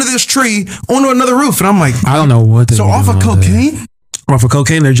 onto this tree, onto another roof. And I'm like, I don't know what they so do off of all day. cocaine? Off of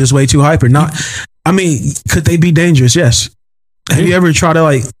cocaine, they're just way too hyper. I mean, could they be dangerous? Yes. Have you ever tried to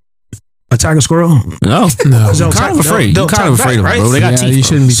like attack a squirrel? No. They'll kind of attack- afraid. they'll You're kind of attack afraid of back, them, bro. They got teeth. You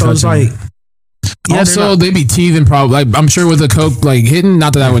shouldn't be So it's touching like, them. yeah, Also, they be teething probably. Like, I'm sure with the coke like hitting,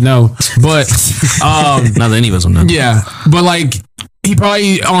 not that I would know, but Not that any of us will know. yeah, but like he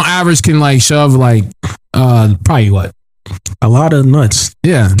probably on average can like shove like probably what? a lot of nuts.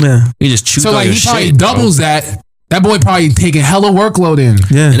 Yeah. Yeah. You just chew So all like your he probably shit, bro. doubles that. That boy probably taking hella workload in.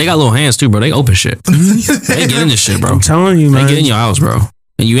 Yeah. And they got little hands too, bro. They open shit. They get in this shit, bro. I'm telling you, They man. get in your house, bro.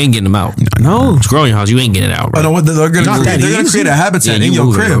 And you ain't getting them out. No. Squirrel in your house, you ain't getting it out, I bro. know what they're gonna Not that they're gonna easy. create a habitat Yeah, in you your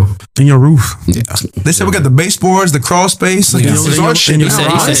move it, crib. bro. In your roof. They said we got the baseboards, the crawl space, like this is our shit. He said,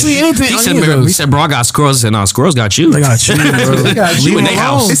 Honestly, anything- he any of those. said, bro, I got squirrels. I said, no, squirrels got you. They got you, bro. They got You you in their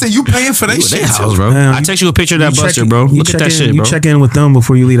house. They said you paying for that You in shit. their house, bro. Yeah. I text you a picture of that buster, bro. You Look at check that in- shit, bro. You check in with them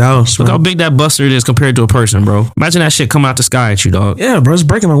before you leave the house. Look bro. how big that buster is compared to a person, bro. Imagine that shit coming out the sky at you, dog. Yeah, bro. It's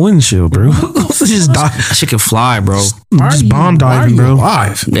breaking my windshield, bro. Just die. That shit can fly, bro. Just bomb diving, bro. Why?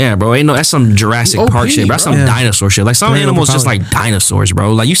 alive. Yeah, bro. Ain't no, that's some Jurassic Park shit, bro. That's some dinosaur shit. Like some animals just like dinosaurs,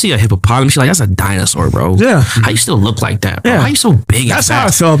 bro. Like you see a hippopotamus, you're like, that's a dinosaur, bro. Yeah. How you still look like that, bro? Yeah. How you so big? That's how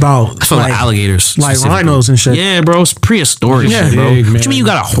I feel about like alligators, like rhinos and shit. Yeah, bro. It's prehistoric shit, bro. Big, what you mean you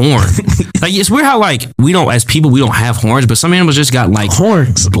got a horn? Like it's weird how like we don't, as people, we don't have horns, but some animals just got like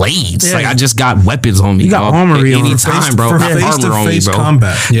horns, blades. Yeah. Like I just got weapons on me. You got armory on anytime, bro. Face-to-face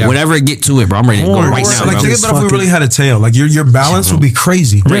combat. Yeah. Whatever, get to it, bro. I'm ready to go right now. Like think about if we really had a tail. Like your balance would be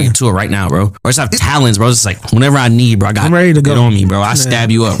crazy. I'm ready to it right now, bro. Or just have talons, bro. It's like whenever I need, bro. I'm ready to go. Get on me, bro. I stab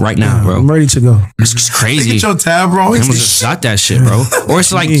you up right now, bro. I'm ready to go. It's just crazy. Get your tab, bro. I'm just shot that shit, bro. Or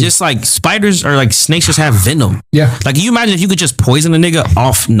it's like just like spiders or like snakes just have venom. Yeah. Like can you imagine if you could just poison a nigga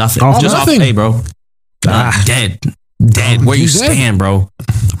off nothing, just off hey, bro. Dead. Where you stand, bro.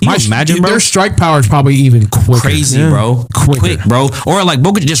 You imagine, bro? Their strike power is probably even quicker. Crazy, bro. Quick, bro. Or like,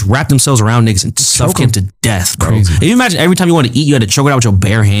 bro could just wrap themselves around niggas and suffocate him to death, bro. Crazy. If you imagine every time you want to eat, you had to choke it out with your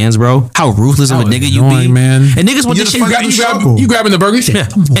bare hands, bro. How ruthless of a nigga you be, man. And niggas want this shit. You grabbing the burgers? Yeah.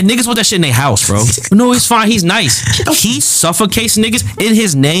 And niggas want that shit in their house, bro. No, he's fine. He's nice. He suffocates niggas. In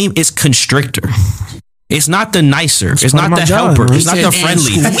his name is Constrictor. It's not the nicer. It's not the helper. It's not the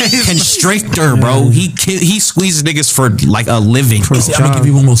friendly. Constrictor, bro. He squeezes niggas for like a living. I'm gonna give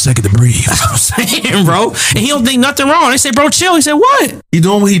you one more second to breathe. I'm saying, bro. And he don't think nothing wrong. They say, bro, chill. He said, what? He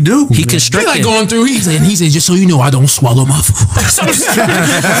doing what he do. He constricted. He like going through. He said, just so you know, I don't swallow my food.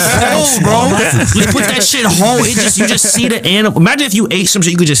 Oh, bro. They put that shit whole. You just see the animal. Imagine if you ate some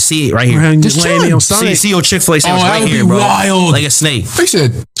shit, you could just see it right here. Just laying on stomach. See your Chick-fil-A sandwich right here, bro. Wild. Like a snake. He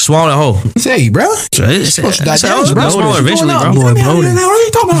said, swallow the whole. He said, hey, bro. It's smaller eventually, bro. Boy, what are you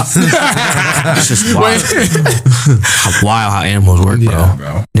talking about? It's just wild. How wild how animals work, bro. Yeah,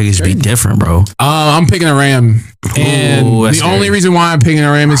 bro. Niggas be different, bro. I'm picking a ram. And the only reason why I'm picking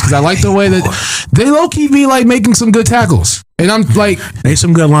a ram is because I like the way that they low-key be like making some good tackles. And I'm like, they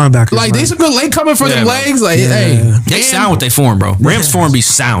some good linebackers. Like they some good leg coming for them legs. Like, hey, they sound what they form, bro. Rams form be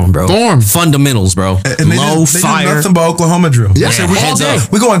sound, bro. Fundamentals, bro. And low they fire. do nothing but Oklahoma drill. Yeah, heads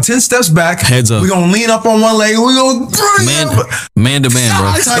up. We're going 10 steps back. Heads up. We're gonna lean up on one leg. We're gonna man to man,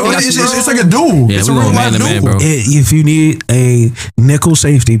 bro. It's like a duel. Yeah, it's a real man to man, bro. If you need a nickel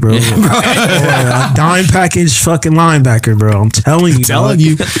safety, bro, or a dime package fucking linebacker, bro, I'm telling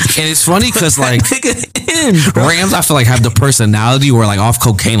you. And it's funny because like Rams, I feel like have the personality where like off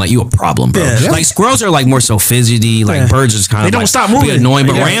cocaine, like you a problem, bro. Yeah. Like squirrels are like more so fidgety, like birds is kind of don't stop moving, annoying,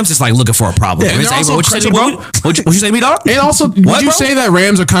 but Rams is like looking for a problem. Yeah, Hey, bro, what you say, bro? What you say, me, dog? And also, would you say that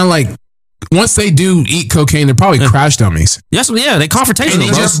Rams are kind of like, once they do eat cocaine, they're probably crash dummies? Yes, yeah, they confrontational.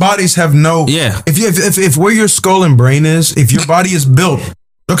 And their bodies have no. Yeah. If where your skull and brain is, if your body is built.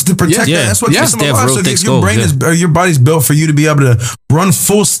 To protect that. That's what some of us. If your brain is, or your body's built for you to be able to run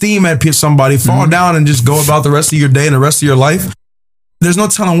full steam at somebody, fall down, and just go about the rest of your day and the rest of your life. There's no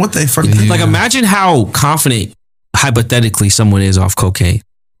telling what they fucking like. Imagine how confident, hypothetically, someone is off cocaine.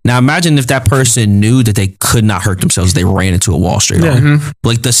 Now imagine if that person knew that they could not hurt themselves, they ran into a wall straight on.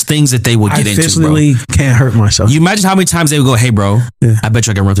 Like the things that they would get into, bro. I physically can't hurt myself. You imagine how many times they would go, hey, bro, I bet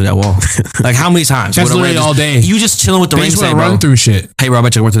you I can run through that wall. Like how many times? That's literally all day. You just chilling with the Rams, say, run through shit. Hey, bro, I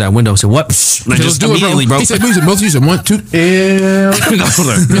bet you I can run through that window. So what? Like, just do immediately, bro. He said, both of you said 1, 2.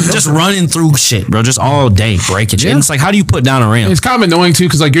 Just running through shit, bro. Just all day breaking shit. And it's like, how do you put down a Ram? It's kind of annoying too,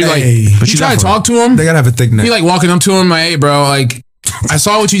 because like you're like, but you try to talk to him. They gotta have a thick neck. You like walking up to him, like, hey, bro, like. I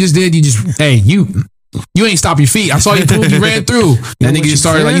saw what you just did. You just, you ain't stop your feet. I saw you ran through. That nigga just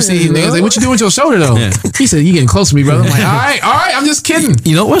started like, you see, niggas like, what you doing with your shoulder though? Yeah. He said, you getting close to me, brother. I'm like, all right, I'm just kidding.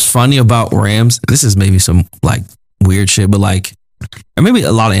 You know what's funny about Rams? This is maybe some like weird shit, but like, or maybe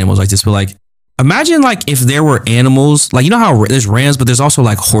a lot of animals like this, but like, imagine like if there were animals, like you know how there's rams, but there's also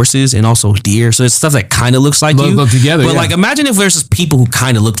like horses and also deer. So it's stuff that kind of looks like you. Look together, but like, imagine if there's just people who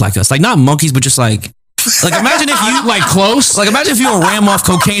kind of look like us, like not monkeys, but just like imagine if you like close, like imagine if you're a ram off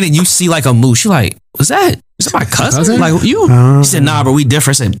cocaine and you see like a moose, you're like, what's that? Is that my cousin? Like you? He said, nah, bro, we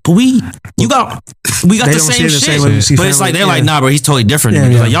different. I said, but we got the same shit. But it's like they're like, nah, bro, he's totally different.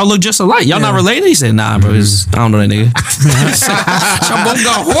 He's like, y'all look just alike. Y'all not related? He said, nah, bro, I don't know that nigga. Y'all both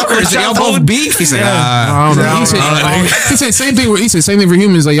got horrors. Y'all both beef. He said, I don't know. He said same thing. He said same thing for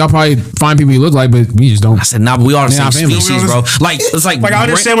humans. Like y'all probably find people you look like, but we just don't. I said, nah, but we are the same species, bro. Like it's like I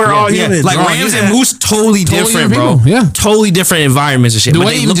understand we're all humans. Like rams and moose, totally different, bro. Yeah, totally different environments and shit. But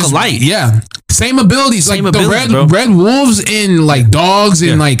they look alike. Yeah. Same abilities, like the red wolves and like dogs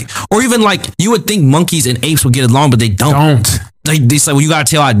and like, or even like you would think monkeys and apes would get along, but they don't. They say, well, you gotta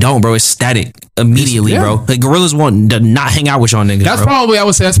tell I don't, bro. It's static. immediately, bro. Like gorillas want to not hang out with y'all niggas. That's probably, I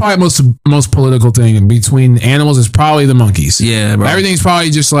would say, that's probably most political thing in between animals is probably the monkeys. Yeah, bro. Everything's probably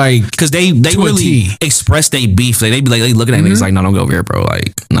just like because they really express they beef. Like, they be like they looking at niggas like, no, don't go over here, bro.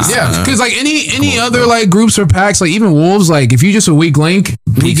 Like, nah. Yeah, because like any other like groups or packs, like even wolves, like if you just a weak link,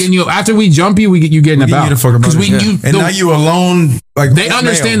 we getting you after we jump you, you getting about because now you alone. Like they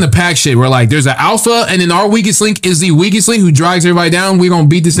understand the pack shit. We're like, there's an alpha, and then our weakest link is the weakest link who drags everybody down. We're gonna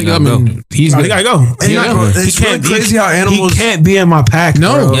beat this thing up, and he gotta go. It's really crazy how animals can't be in my pack.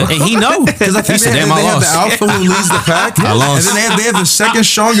 No, and he know because he said, "Damn, I lost." They have the alpha who leads the pack. I lost, and then they have the second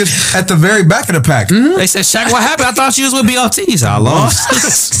strongest at the very back of the pack. They said, "Shaq, what happened? I thought you was with BLT." He said, "I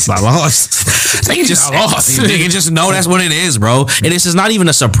lost." I lost. They just know that's what it is, bro. And this is not even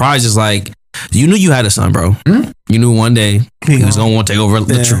a surprise. It's like, you knew you had a son, bro. You knew one day he was gonna want to take over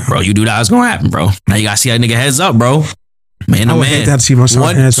the truth, bro. You knew that was gonna happen, bro. Now you gotta see that nigga heads up, bro. Man, I would hate to see my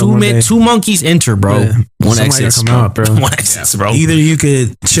son heads up one day. Two monkeys enter, bro. Yeah. One exits, come out, bro. One exits, bro. Either you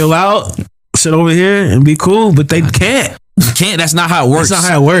could chill out, sit over here, and be cool, but they can't. You can't. That's not how it works. That's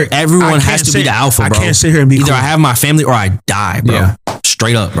not how it works. Everyone has to be the alpha, bro. I can't sit here and be either cool. I have my family or I die, bro. Yeah.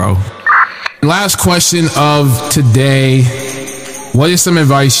 Straight up, bro. Last question of today. What is some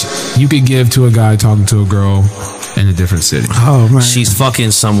advice you could give to a guy talking to a girl in a different city? Oh, man. She's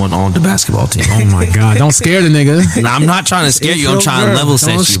fucking someone on the basketball team. Oh, my God. Don't scare the nigga. Nah, I'm not trying to scare you. I'm trying to level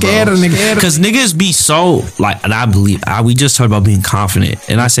set you, bro. Don't scare the nigga. Because niggas be so, like, and I believe, we just talked about being confident.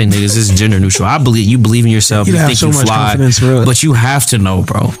 And I say, niggas, this is gender neutral. I believe, you believe in yourself. You think you fly. But you have to know,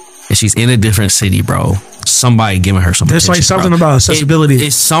 bro. And she's in a different city, bro. Somebody giving her some There's attention, like something bro. about accessibility.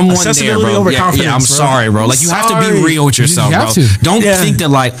 It's someone accessibility there, bro. over confidence, I'm bro. sorry, bro. Like, you have to be real with yourself, bro. Don't think that,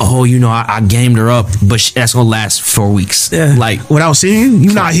 like, oh, you know, I gamed her up, but that's gonna last 4 weeks. Yeah. Like, without seeing you,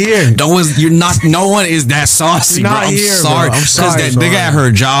 you're not here. You're not. No one is that saucy, You're bro. not I'm here, sorry, bro. I'm because sorry, that nigga at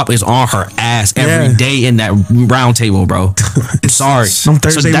her job is on her ass every day in that round table, bro. I'm sorry. So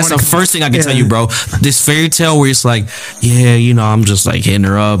that's the first thing I can tell you, bro. This fairy tale where it's like, yeah, you know, I'm just like hitting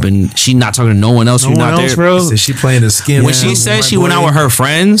her up, and she not talking to no one else. No one else, bro. She playing the skin. When she said she went out with her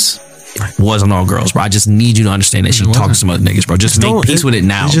friends, wasn't all girls, bro. I just need you to understand that she talking to some other niggas, bro. Just make peace with it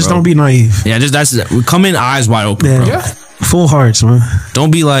now. Just bro. Don't be naive. Yeah, come in eyes wide open, bro. Yeah. Full hearts, man.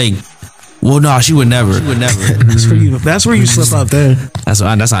 Don't be like, well, no, she would never. That's where you slip up there. That's how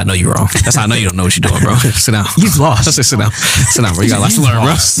I know you're wrong. That's how I know you don't know what you're doing, bro. Sit down. You've lost. Sit down. Sit down, bro. You got lots to learn,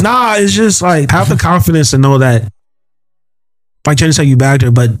 bro. Nah, it's just like have the confidence to know that, like Jenny said, you bagged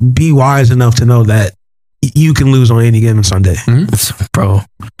her, but be wise enough to know that you can lose on any given Sunday, bro.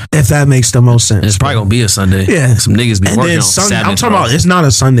 If that makes the most sense. It's probably gonna be a Sunday. Yeah, some niggas be and working on Saturday. I'm bro. talking about it's not a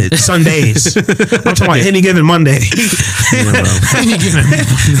Sunday. It's Sundays. I'm talking about any given Monday. any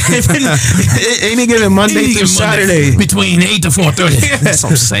given Monday through Saturday between 8 to 4:30. That's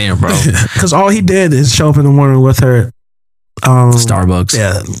what I'm saying, bro. Because all he did is show up in the morning with her. Starbucks.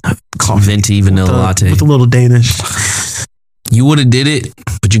 Yeah, venti vanilla latte with a little Danish. You would have did it,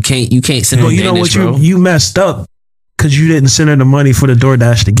 but you can't send her Danish, know what, bro. You messed up because you didn't send her the money for the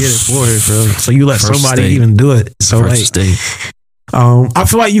DoorDash to get it for her, bro. So you let somebody even do it. So I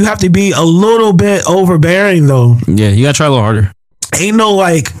feel like you have to be a little bit overbearing though. Yeah, you gotta try a little harder. Ain't no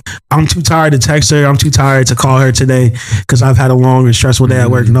like, I'm too tired to text her. I'm too tired to call her today because I've had a long and stressful day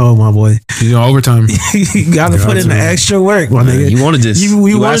at work. No, my boy. You know, overtime. You gotta put in the extra work, my nigga. You wanted this. You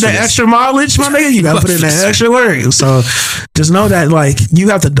wanted the extra mileage, my nigga. You gotta put in the extra work. So just know that like you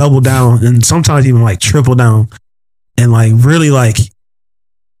have to double down and sometimes even like triple down and like really like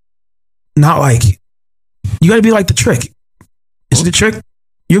not like you gotta be like the trick. Is it the trick?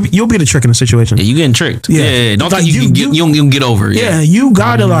 You'll be the trick in the situation. Yeah, you getting tricked. Yeah. Don't like think you can get over it. Yeah, you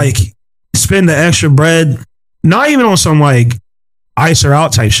gotta like spend the extra bread, not even on some like ice her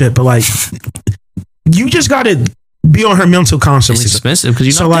out type shit, but like you just gotta be on her mental constantly. It's expensive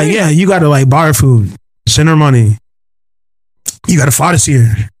because so like yeah, you gotta like buy her food, send her money. You gotta fly to see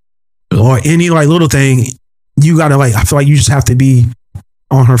her, or any like little thing. You gotta like. I feel like you just have to be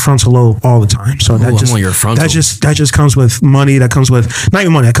on her frontal lobe all the time. So that just comes with money. That comes with not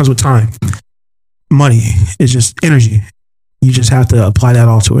even money. That comes with time. Money is just energy. You just have to apply that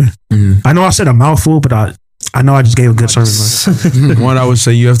all to her. I know I said a mouthful, but I know I just gave a good sermon. One, I would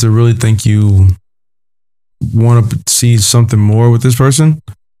say you have to really think you want to see something more with this person.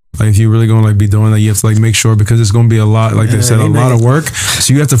 Like if you're really going to like be doing that, you have to like make sure because it's going to be a lot, like they said, a lot of work.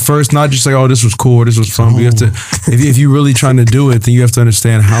 So you have to first not just like, oh, this was cool, or this was fun. But you have to, if you're really trying to do it, then you have to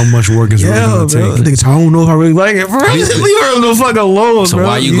understand how much work is really going to take. I don't know if I really like it, bro. Leave her the fuck alone, so bro.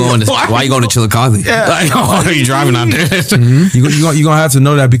 why you going to Chillicothe? Yeah. Like, why are you driving out there? You're going to have to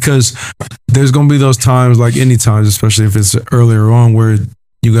know that because there's going to be those times, like any times, especially if it's earlier on, where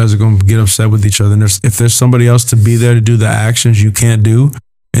you guys are going to get upset with each other. And if there's somebody else to be there to do the actions you can't do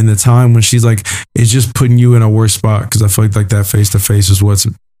in the time when she's like, it's just putting you in a worse spot. Because I feel like that face-to-face is what's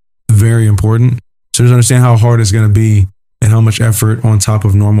very important. So just understand how hard it's going to be and how much effort on top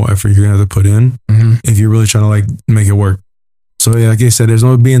of normal effort you're going to have to put in if you're really trying to like make it work. So yeah, like I said, there's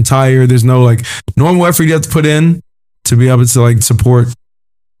no being tired. There's no like normal effort you have to put in to be able to like support,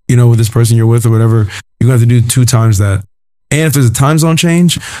 with this person you're with or whatever. You have to do 2 times that. And if there's a time zone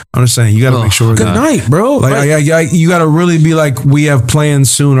change, I'm just saying, you got to make sure. Good night, bro. Like, you got to really be like, we have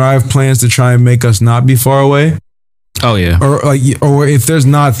plans soon, or I have plans to try and make us not be far away. Oh, yeah. Or if there's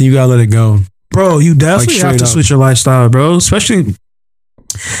not, then you got to let it go. Bro, you definitely have to switch your lifestyle, bro. Especially,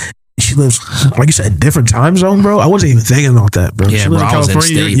 she lives, like you said, different time zone, bro. I wasn't even thinking about that, bro. Yeah, she lives bro, in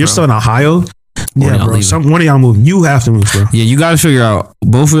California. You're still in Ohio. Yeah, bro. One of y'all moving. You have to move, bro. Yeah, you got to figure out,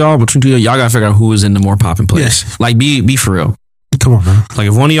 both of y'all, between 2 of y'all got to figure out who is in the more popping place. Yes. Like, be for real. Come on, man. Like,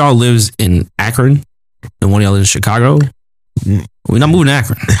 if one of y'all lives in Akron and one of y'all lives in Chicago, we're not moving to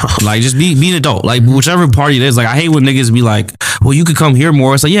Akron. Like, just be an adult. Like, whichever party it is. Like, I hate when niggas be like, well, you could come here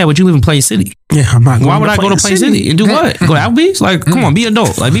more. It's like, yeah, but you live in Plain City. Yeah, I'm not. Why would I go to Plain City and do what? Go to Applebee's? Like, come on, be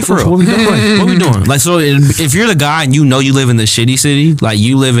adult. Like, be for real. What we doing? Like, so if you're the guy and you live in the shitty city, like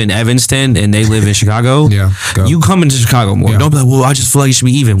you live in Evanston and they live in Chicago, you come into Chicago more. Don't be like, well, I just feel like it should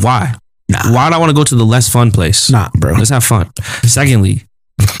be even. Why? Nah. Why do I want to go to the less fun place? Nah, bro. Let's have fun. Secondly,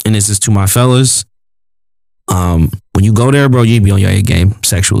 and this is to my fellas, when you go there, bro, you need to be on your A game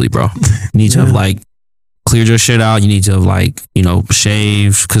sexually, bro. You need to have like cleared your shit out. You need to have like,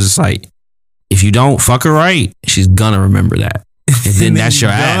 shaved. Cause it's like, if you don't fuck her right, she's gonna remember that. And then that's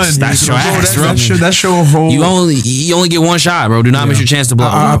your ass. That's your ass, bro. That's your whole. You only get one shot, bro. Do not miss your chance to blow.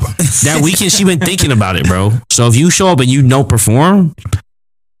 That weekend, she been thinking about it, bro. So if you show up and you don't perform,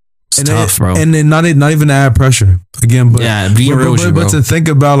 it's tough, bro. And then not even to add pressure again, but but to think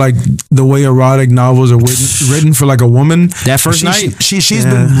about like the way erotic novels are written for like a woman. That first night, she's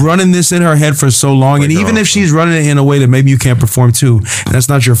been running this in her head for so long, and even if she's running it in a way that maybe you can't perform to, and that's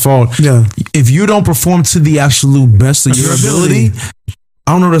not your fault. Yeah, if you don't perform to the absolute best of your ability.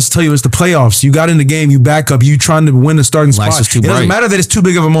 I don't know what else to tell you. It's the playoffs. You got in the game. You back up. You trying to win the starting spot. It doesn't matter that it's too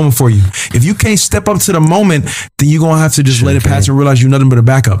big of a moment for you. If you can't step up to the moment, then you're going to have to just let it pass and realize you're nothing but a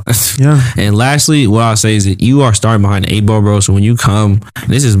backup. Yeah. And lastly, what I'll say is that you are starting behind the 8 ball, bro. So when you come,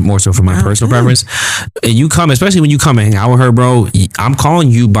 this is more so for my personal preference, and you come, especially when you come and hang out with her, bro, I'm calling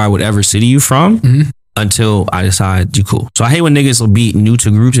you by whatever city you from until I decide you cool. So I hate when niggas will be new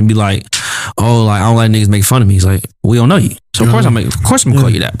to groups and be like, oh, like I don't let niggas make fun of me. He's like, we don't know you. So of course I'm gonna call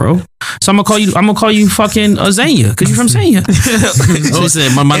you that, bro. So I'm gonna call you fucking Zania, because you're from Zania. So he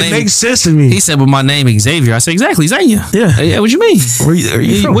said, my name makes sense to me. He said, but my name is Xavier. I said, exactly, Zania. Yeah, what you mean? Where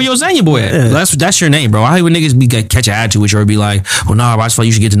your Zania boy at? Yeah. That's your name, bro. I hate when niggas catch an attitude with you or be like, well, nah, I just thought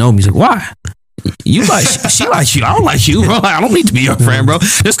you should get to know me. He's like, why? You like she like you. I don't like you, bro. I don't need to be your friend, bro.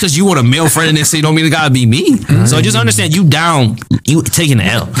 Just because you want a male friend in this city don't mean it gotta be me. So just understand, you taking the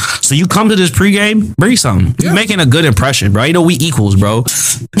L. So you come to this pregame, bring something. You're making a good impression, bro. You know we equals, bro.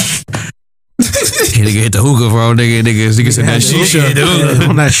 Nigga hit the hookah, bro. Nigga said that shisha.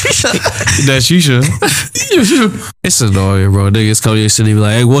 That shisha. It's annoying, bro. Niggas come to your city, be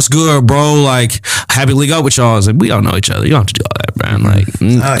like, hey, what's good, bro? Like, happy to link up with y'all. It's like, we don't know each other. You don't have to do all that, man.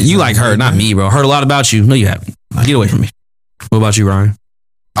 Like, you like her, not me, bro. Heard a lot about you. No, you haven't. Get away from me. What about you, Ryan?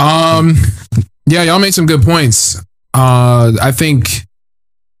 Yeah, y'all made some good points. I think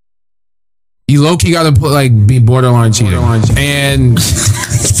you low-key gotta be borderline cheating. And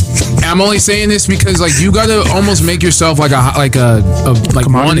I'm only saying this because you gotta almost make yourself like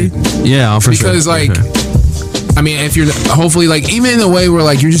wanted. Yeah, for sure. Because I mean, if you're hopefully even in a way where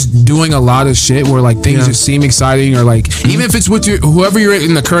you're just doing a lot of shit where things just seem exciting, or even if it's with whoever you're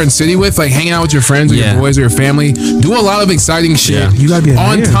in the current city with, hanging out with your friends or your boys or your family, do a lot of exciting shit. You gotta be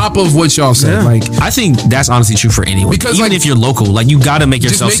on top of what y'all said. I think that's honestly true for anyone. Because even if you're local, you gotta make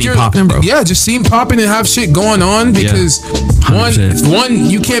yourself seem popping, bro. Yeah, just seem popping and have shit going on, because one,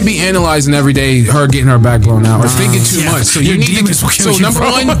 you can't be analyzing every day her getting her back blown out or thinking too much. So you need to. So number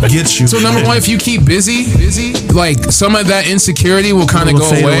one, if you keep busy, some of that insecurity will kind of go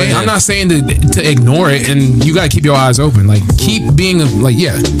away. Yeah. I'm not saying to ignore it, and you got to keep your eyes open. Keep being go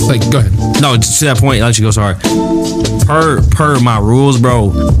ahead. No, to that point, I'll let you go. Sorry. Per my rules,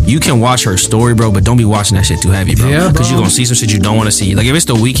 bro, you can watch her story, bro, but don't be watching that shit too heavy, bro. Yeah, because you're gonna see some shit you don't want to see. If it's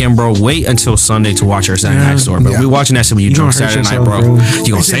the weekend, bro, wait until Sunday to watch her Saturday night story, bro. We watching that shit when you drunk Saturday night, bro.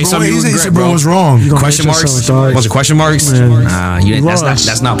 You gonna say something you regret, bro? What's wrong? Question marks? Was it question marks? Nah,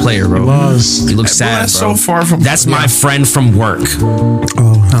 that's not player, bro. You look sad, that's bro. So far from. That's my friend from work.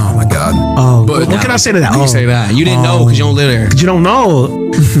 Oh. Oh my God. Oh, but what can I say to that? You say that. You didn't know because you don't live there. You don't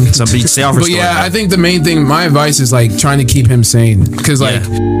know. Somebody stay off. But yeah, I think the main thing, my advice is like trying to keep him sane, because like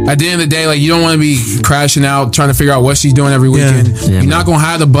at the end of the day, like you don't want to be crashing out trying to figure out what she's doing every weekend. You're not gonna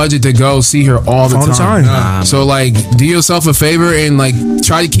have the budget to go see her all the time. So like, do yourself a favor and like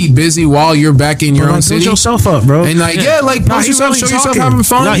try to keep busy while you're back in your own city. Build yourself up, bro. And like post yourself, show yourself having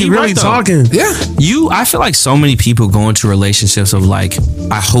fun. No, he really talking. Yeah. I feel like so many people go into relationships of like,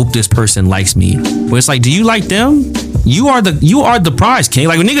 I hope this person likes me. But it's like, do you like them? You are the prize, king.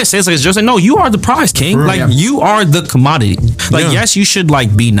 Like when niggas says like, it's just like, no, you are the prize, king. Like you are the commodity. Like yes, you should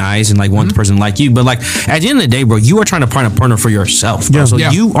like be nice and like want the person to like you, but like at the end of the day, bro, you are trying to find a partner for yourself, bro. So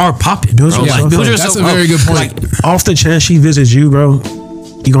you are popping. Build yourself. That's a very good point. Like, off the chance she visits you, bro,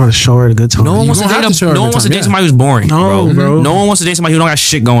 you gonna show her a good time. No one wants to date somebody who's boring. No, bro. No one wants to date somebody who don't got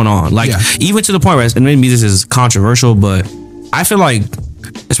shit going on. Like even to the point where, and maybe this is controversial, but I feel like,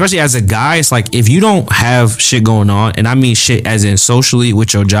 especially as a guy, it's like if you don't have shit going on, and I mean shit as in socially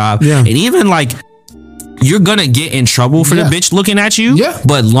with your job, and even like you're gonna get in trouble for the bitch looking at you.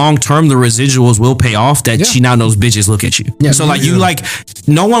 But long term, the residuals will pay off that she now knows bitches look at you. So like you like,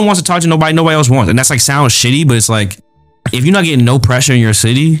 no one wants to talk to nobody else wants, and that's like sounds shitty, but it's like if you're not getting no pressure in your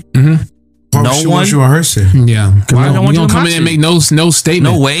city. No one. You want her city? Yeah. Why don't you come in and make no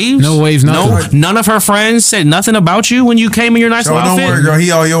statement? No waves? No waves, nothing. None of her friends said nothing about you when you came in your nice little outfit? Don't worry, girl.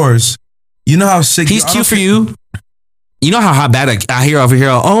 He all yours. You know how sick he's cute for you. You know how bad I hear over here,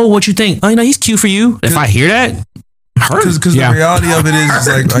 oh, what you think? Oh, you know, he's cute for you. If I hear that, because the reality of it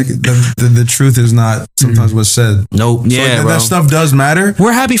is like the truth is not sometimes what's said. Nope. Yeah, bro. That stuff does matter.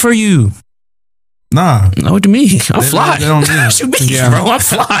 We're happy for you. Nah. No, what do you mean? I'm fly. They don't mean bro. I'm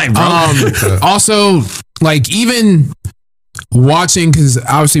fly, bro. Also, like even watching, because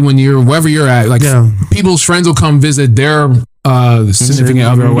obviously when you're wherever you're at, like people's friends will come visit their significant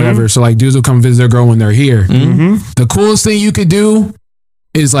other or whatever. So like dudes will come visit their girl when they're here. The coolest thing you could do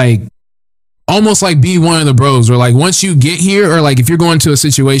is like almost like be one of the bros, or like once you get here, or like if you're going to a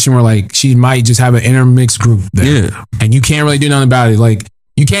situation where like she might just have an intermixed group there, and you can't really do nothing about it, like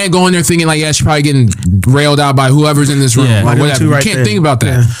you can't go in there thinking like, yeah, she's probably getting railed out by whoever's in this room or whatever. You can't think about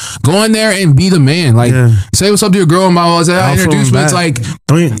that. Go in there and be the man. Like, say what's up to your girl and blah, blah, blah. Introduce me. It's like,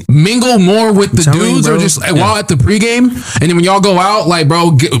 mingle more with the dudes, or just like, while at the pregame. And then when y'all go out, like,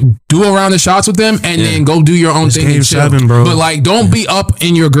 bro, do a round of shots with them and then go do your own thing. Game 7, bro. But like, don't be up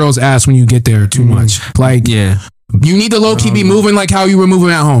in your girl's ass when you get there too much. Like, you need to low-key be moving like how you were moving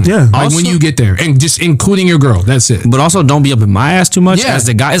at home. Yeah. Like also, when you get there. And just including your girl. That's it. But also don't be up in my ass too much. As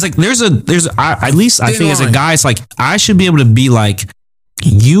the guy, it's like at least I think as a guy, it's like I should be able to be like,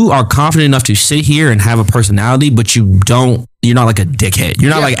 you are confident enough to sit here and have a personality, but you're not like a dickhead.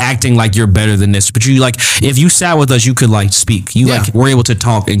 You're not like acting like you're better than this, but you like, if you sat with us, you could like speak. You like were able to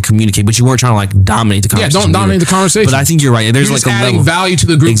talk and communicate, but you weren't trying to like dominate the conversation. Yeah, don't dominate the conversation. But I think you're right. There's you're like just a adding level value to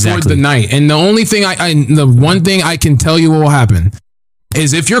the group for the night. And the only thing the one thing I can tell you what will happen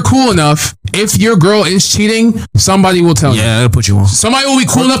is if you're cool enough, if your girl is cheating, somebody will tell you. Yeah, it'll put you on. Somebody will be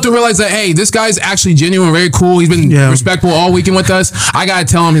cool enough to realize that, hey, this guy's actually genuine, very cool. He's been respectful all weekend with us. I gotta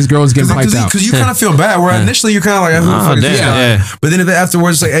tell him his girl's getting piped out. Because you kind of feel bad. Where initially you're kind of like, who the fuck is this guy? But then if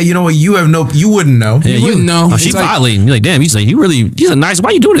afterwards, it's like, hey, you know what? You wouldn't know. Yeah, you wouldn't know. Oh, she's violating. You're like, damn. He's like, he's a nice.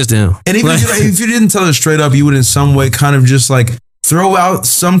 Why you doing this to him? And even if you didn't tell her straight up, you would in some way kind of just like throw out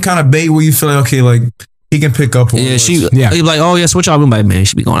some kind of bait where you feel like, okay, like he can pick up. He'd be like, oh yes, what y'all been like, man?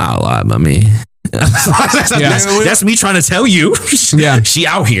 She be going out a lot, but me. That's me trying to tell you. She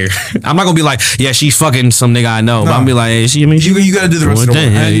out here. I'm not gonna be like, yeah, she's fucking some nigga I know. But I'm be like, hey, you gotta do the rest of the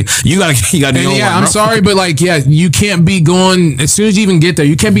work. You gotta do your work, I'm sorry, but like, you can't be going as soon as you even get there.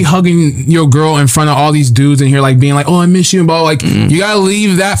 You can't be hugging your girl in front of all these dudes in here, like being like, oh, I miss you and blah. Like, you gotta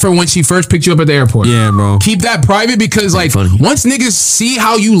leave that for when she first picked you up at the airport. Yeah, bro. Keep that private, because like once niggas see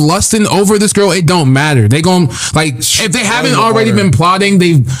how you lusting over this girl, it don't matter. They gon' like, if they haven't already been plotting,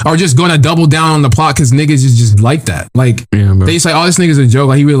 they are just gonna double down on the plot, because niggas is just like that. Like, they just like, oh, this nigga's a joke.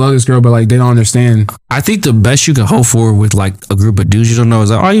 Like, he really loves this girl, but like, they don't understand. I think the best you can hope for with like a group of dudes you don't know is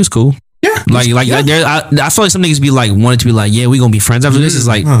like, oh, he was cool. Yeah. I feel like some niggas be like, wanted to be like, yeah, we gonna be friends after this. Is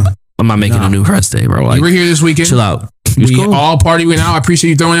like, I'm not making a new friends day, bro. Like, you were here this weekend. Chill out. We all party went out. I appreciate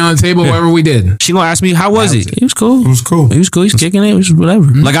you throwing it on the table, whatever we did. She gonna ask me, how was he? He was cool. It was cool. He was cool. He's kicking it. It was whatever.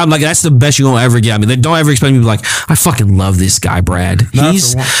 Like, I'm like, that's the best you gonna ever get. I mean, don't ever expect me to be like, I fucking love this guy, Brad.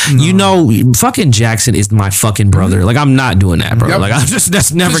 You know, fucking Jackson is my fucking brother. Like, I'm not doing that, bro. Like,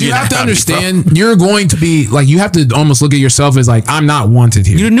 that's never gonna happen. You have to understand, you're going to be like, you have to almost look at yourself as like, I'm not wanted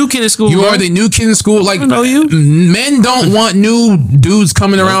here. You're the new kid in school. You are the new kid in school. Like, I know you. Men don't want new dudes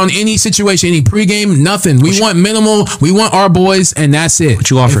coming around any situation, any pregame, nothing. We want minimal We want our boys, and that's it. What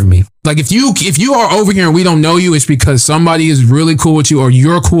you offering me? Like if you are over here and we don't know you, it's because somebody is really cool with you, or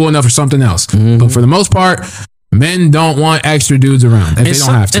you're cool enough for something else. But for the most part, men don't want extra dudes around if they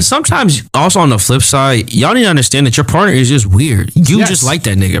don't have to. And sometimes, also on the flip side, y'all need to understand that your partner is just weird. You just like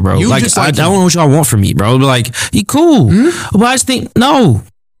that nigga, bro. Like, I don't know what y'all want from me, bro. Like, he cool. But I just think, no.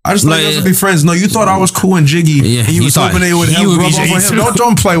 I just thought you guys would be friends. No, you thought I was cool and jiggy. Yeah, and you was hoping they would help rub off on him.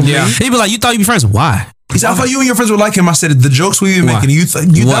 Don't play with me. He'd be like, you thought you'd be friends? Why? He said, I thought you and your friends would like him. I said, the jokes we been making,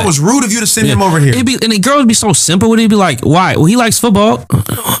 that was rude of you to send him over here. And the girls would be so simple with it. It'd be like, why? Well, he likes football.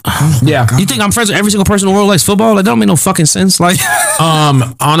 Yeah. You think I'm friends with every single person in the world who likes football? Like, that don't make no fucking sense. Like,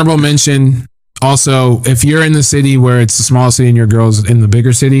 honorable mention. Also, if you're in the city where it's a small city and your girl's in the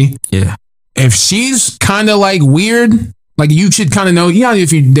bigger city, if she's kind of like weird, like you should kind of know,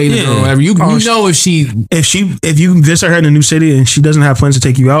 if you date a girl or whatever, you know if you visit her in a new city and she doesn't have plans to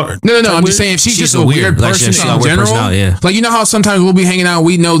take you out. No. I'm just saying if she's just a weird person in general. Like, you know how sometimes we'll be hanging out,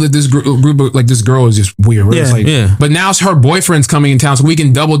 we know that this group of, like, this girl is just weird. But now her boyfriend's coming in town, so we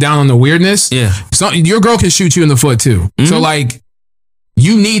can double down on the weirdness. So your girl can shoot you in the foot too. So like,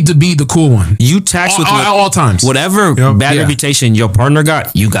 you need to be the cool one. You tax with all times. Whatever bad reputation your partner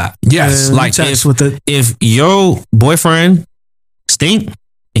got, you got. Yes. Like if your boyfriend stink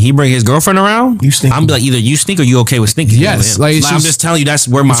and he bring his girlfriend around, you stink. I'm like, either you stink or you okay with stinking. Yes. Like I'm just telling you, that's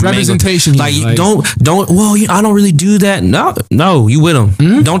where my representation. Like, don't. Well, I don't really do that. No, you with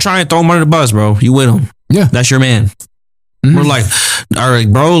him. Don't try and throw him under the bus, bro. You with him. Yeah, that's your man. We're like, all right,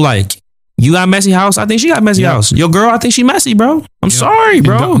 bro. Like, you got messy house. I think she got messy house. Your girl, I think she messy, bro. I'm sorry,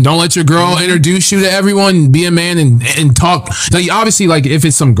 bro. Don't let your girl introduce you to everyone. Be a man and talk. Like, obviously, like if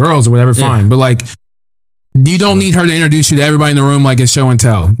it's some girls or whatever, fine. But like, you don't need her to introduce you to everybody in the room like it's show and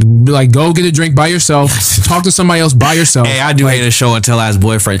tell. Be like, go get a drink by yourself. Talk to somebody else by yourself. Hey, I do hate a show and tell as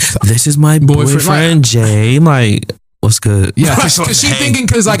boyfriend. This is my boyfriend Jay. I'm like, what's good? Yeah, because she's thinking,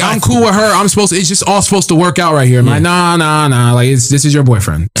 because like I'm cool with her, it's just all supposed to work out right here. I'm like, nah. Like, this is your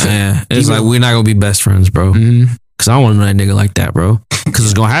boyfriend. Yeah, it's like, we're not gonna be best friends, bro. Because I don't want to know that nigga like that, bro. Because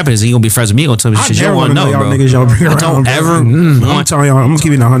what's gonna happen is he gonna be friends with me. Gonna tell me shit you don't want to know, bro. Niggas y'all bring I don't around, ever. I'm telling y'all, I'm gonna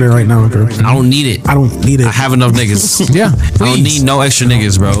give you 100 right now, bro. I don't need it. I have enough niggas. Yeah, I don't need no extra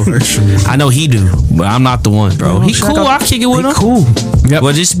niggas, bro. I know he do, but I'm not the one, bro. He cool. I'll kick it with him. Cool. Yep.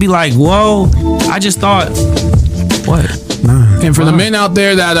 But just be like, whoa. I just thought, what? And for the men out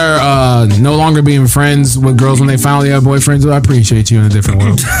there that are no longer being friends with girls when they finally have boyfriends, I appreciate you in a different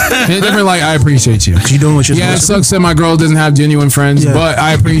world. In a different light, I appreciate you. You doing what you're it sucks that my girl doesn't have genuine friends, but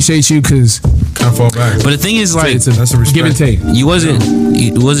I appreciate you because I fall back. But the thing is, like, that's a respect. Give and take. It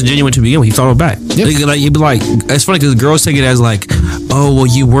wasn't genuine to begin with. He followed back. Yep. Like, you'd be like, it's funny because girls take it as like, oh, well,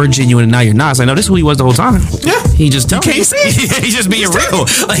 you were genuine and now you're not. It's like, no, this is who he was the whole time. Yeah. He just telling you. He's just being real.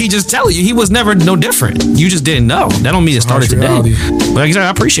 Like, he just telling you. He was never no different. You just didn't know. That don't mean it started today. But like I said, I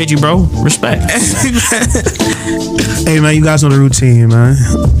appreciate you, bro. Respect. Hey, man, you guys know the routine, man.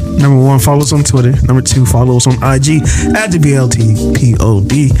 Number 1, follow us on Twitter. Number 2, follow us on IG at the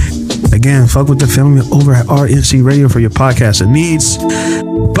BLTPOD. Again, fuck with the family over at RNC Radio for your podcast and needs.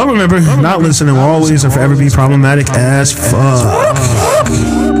 But remember, not listening will always and forever be problematic as fuck.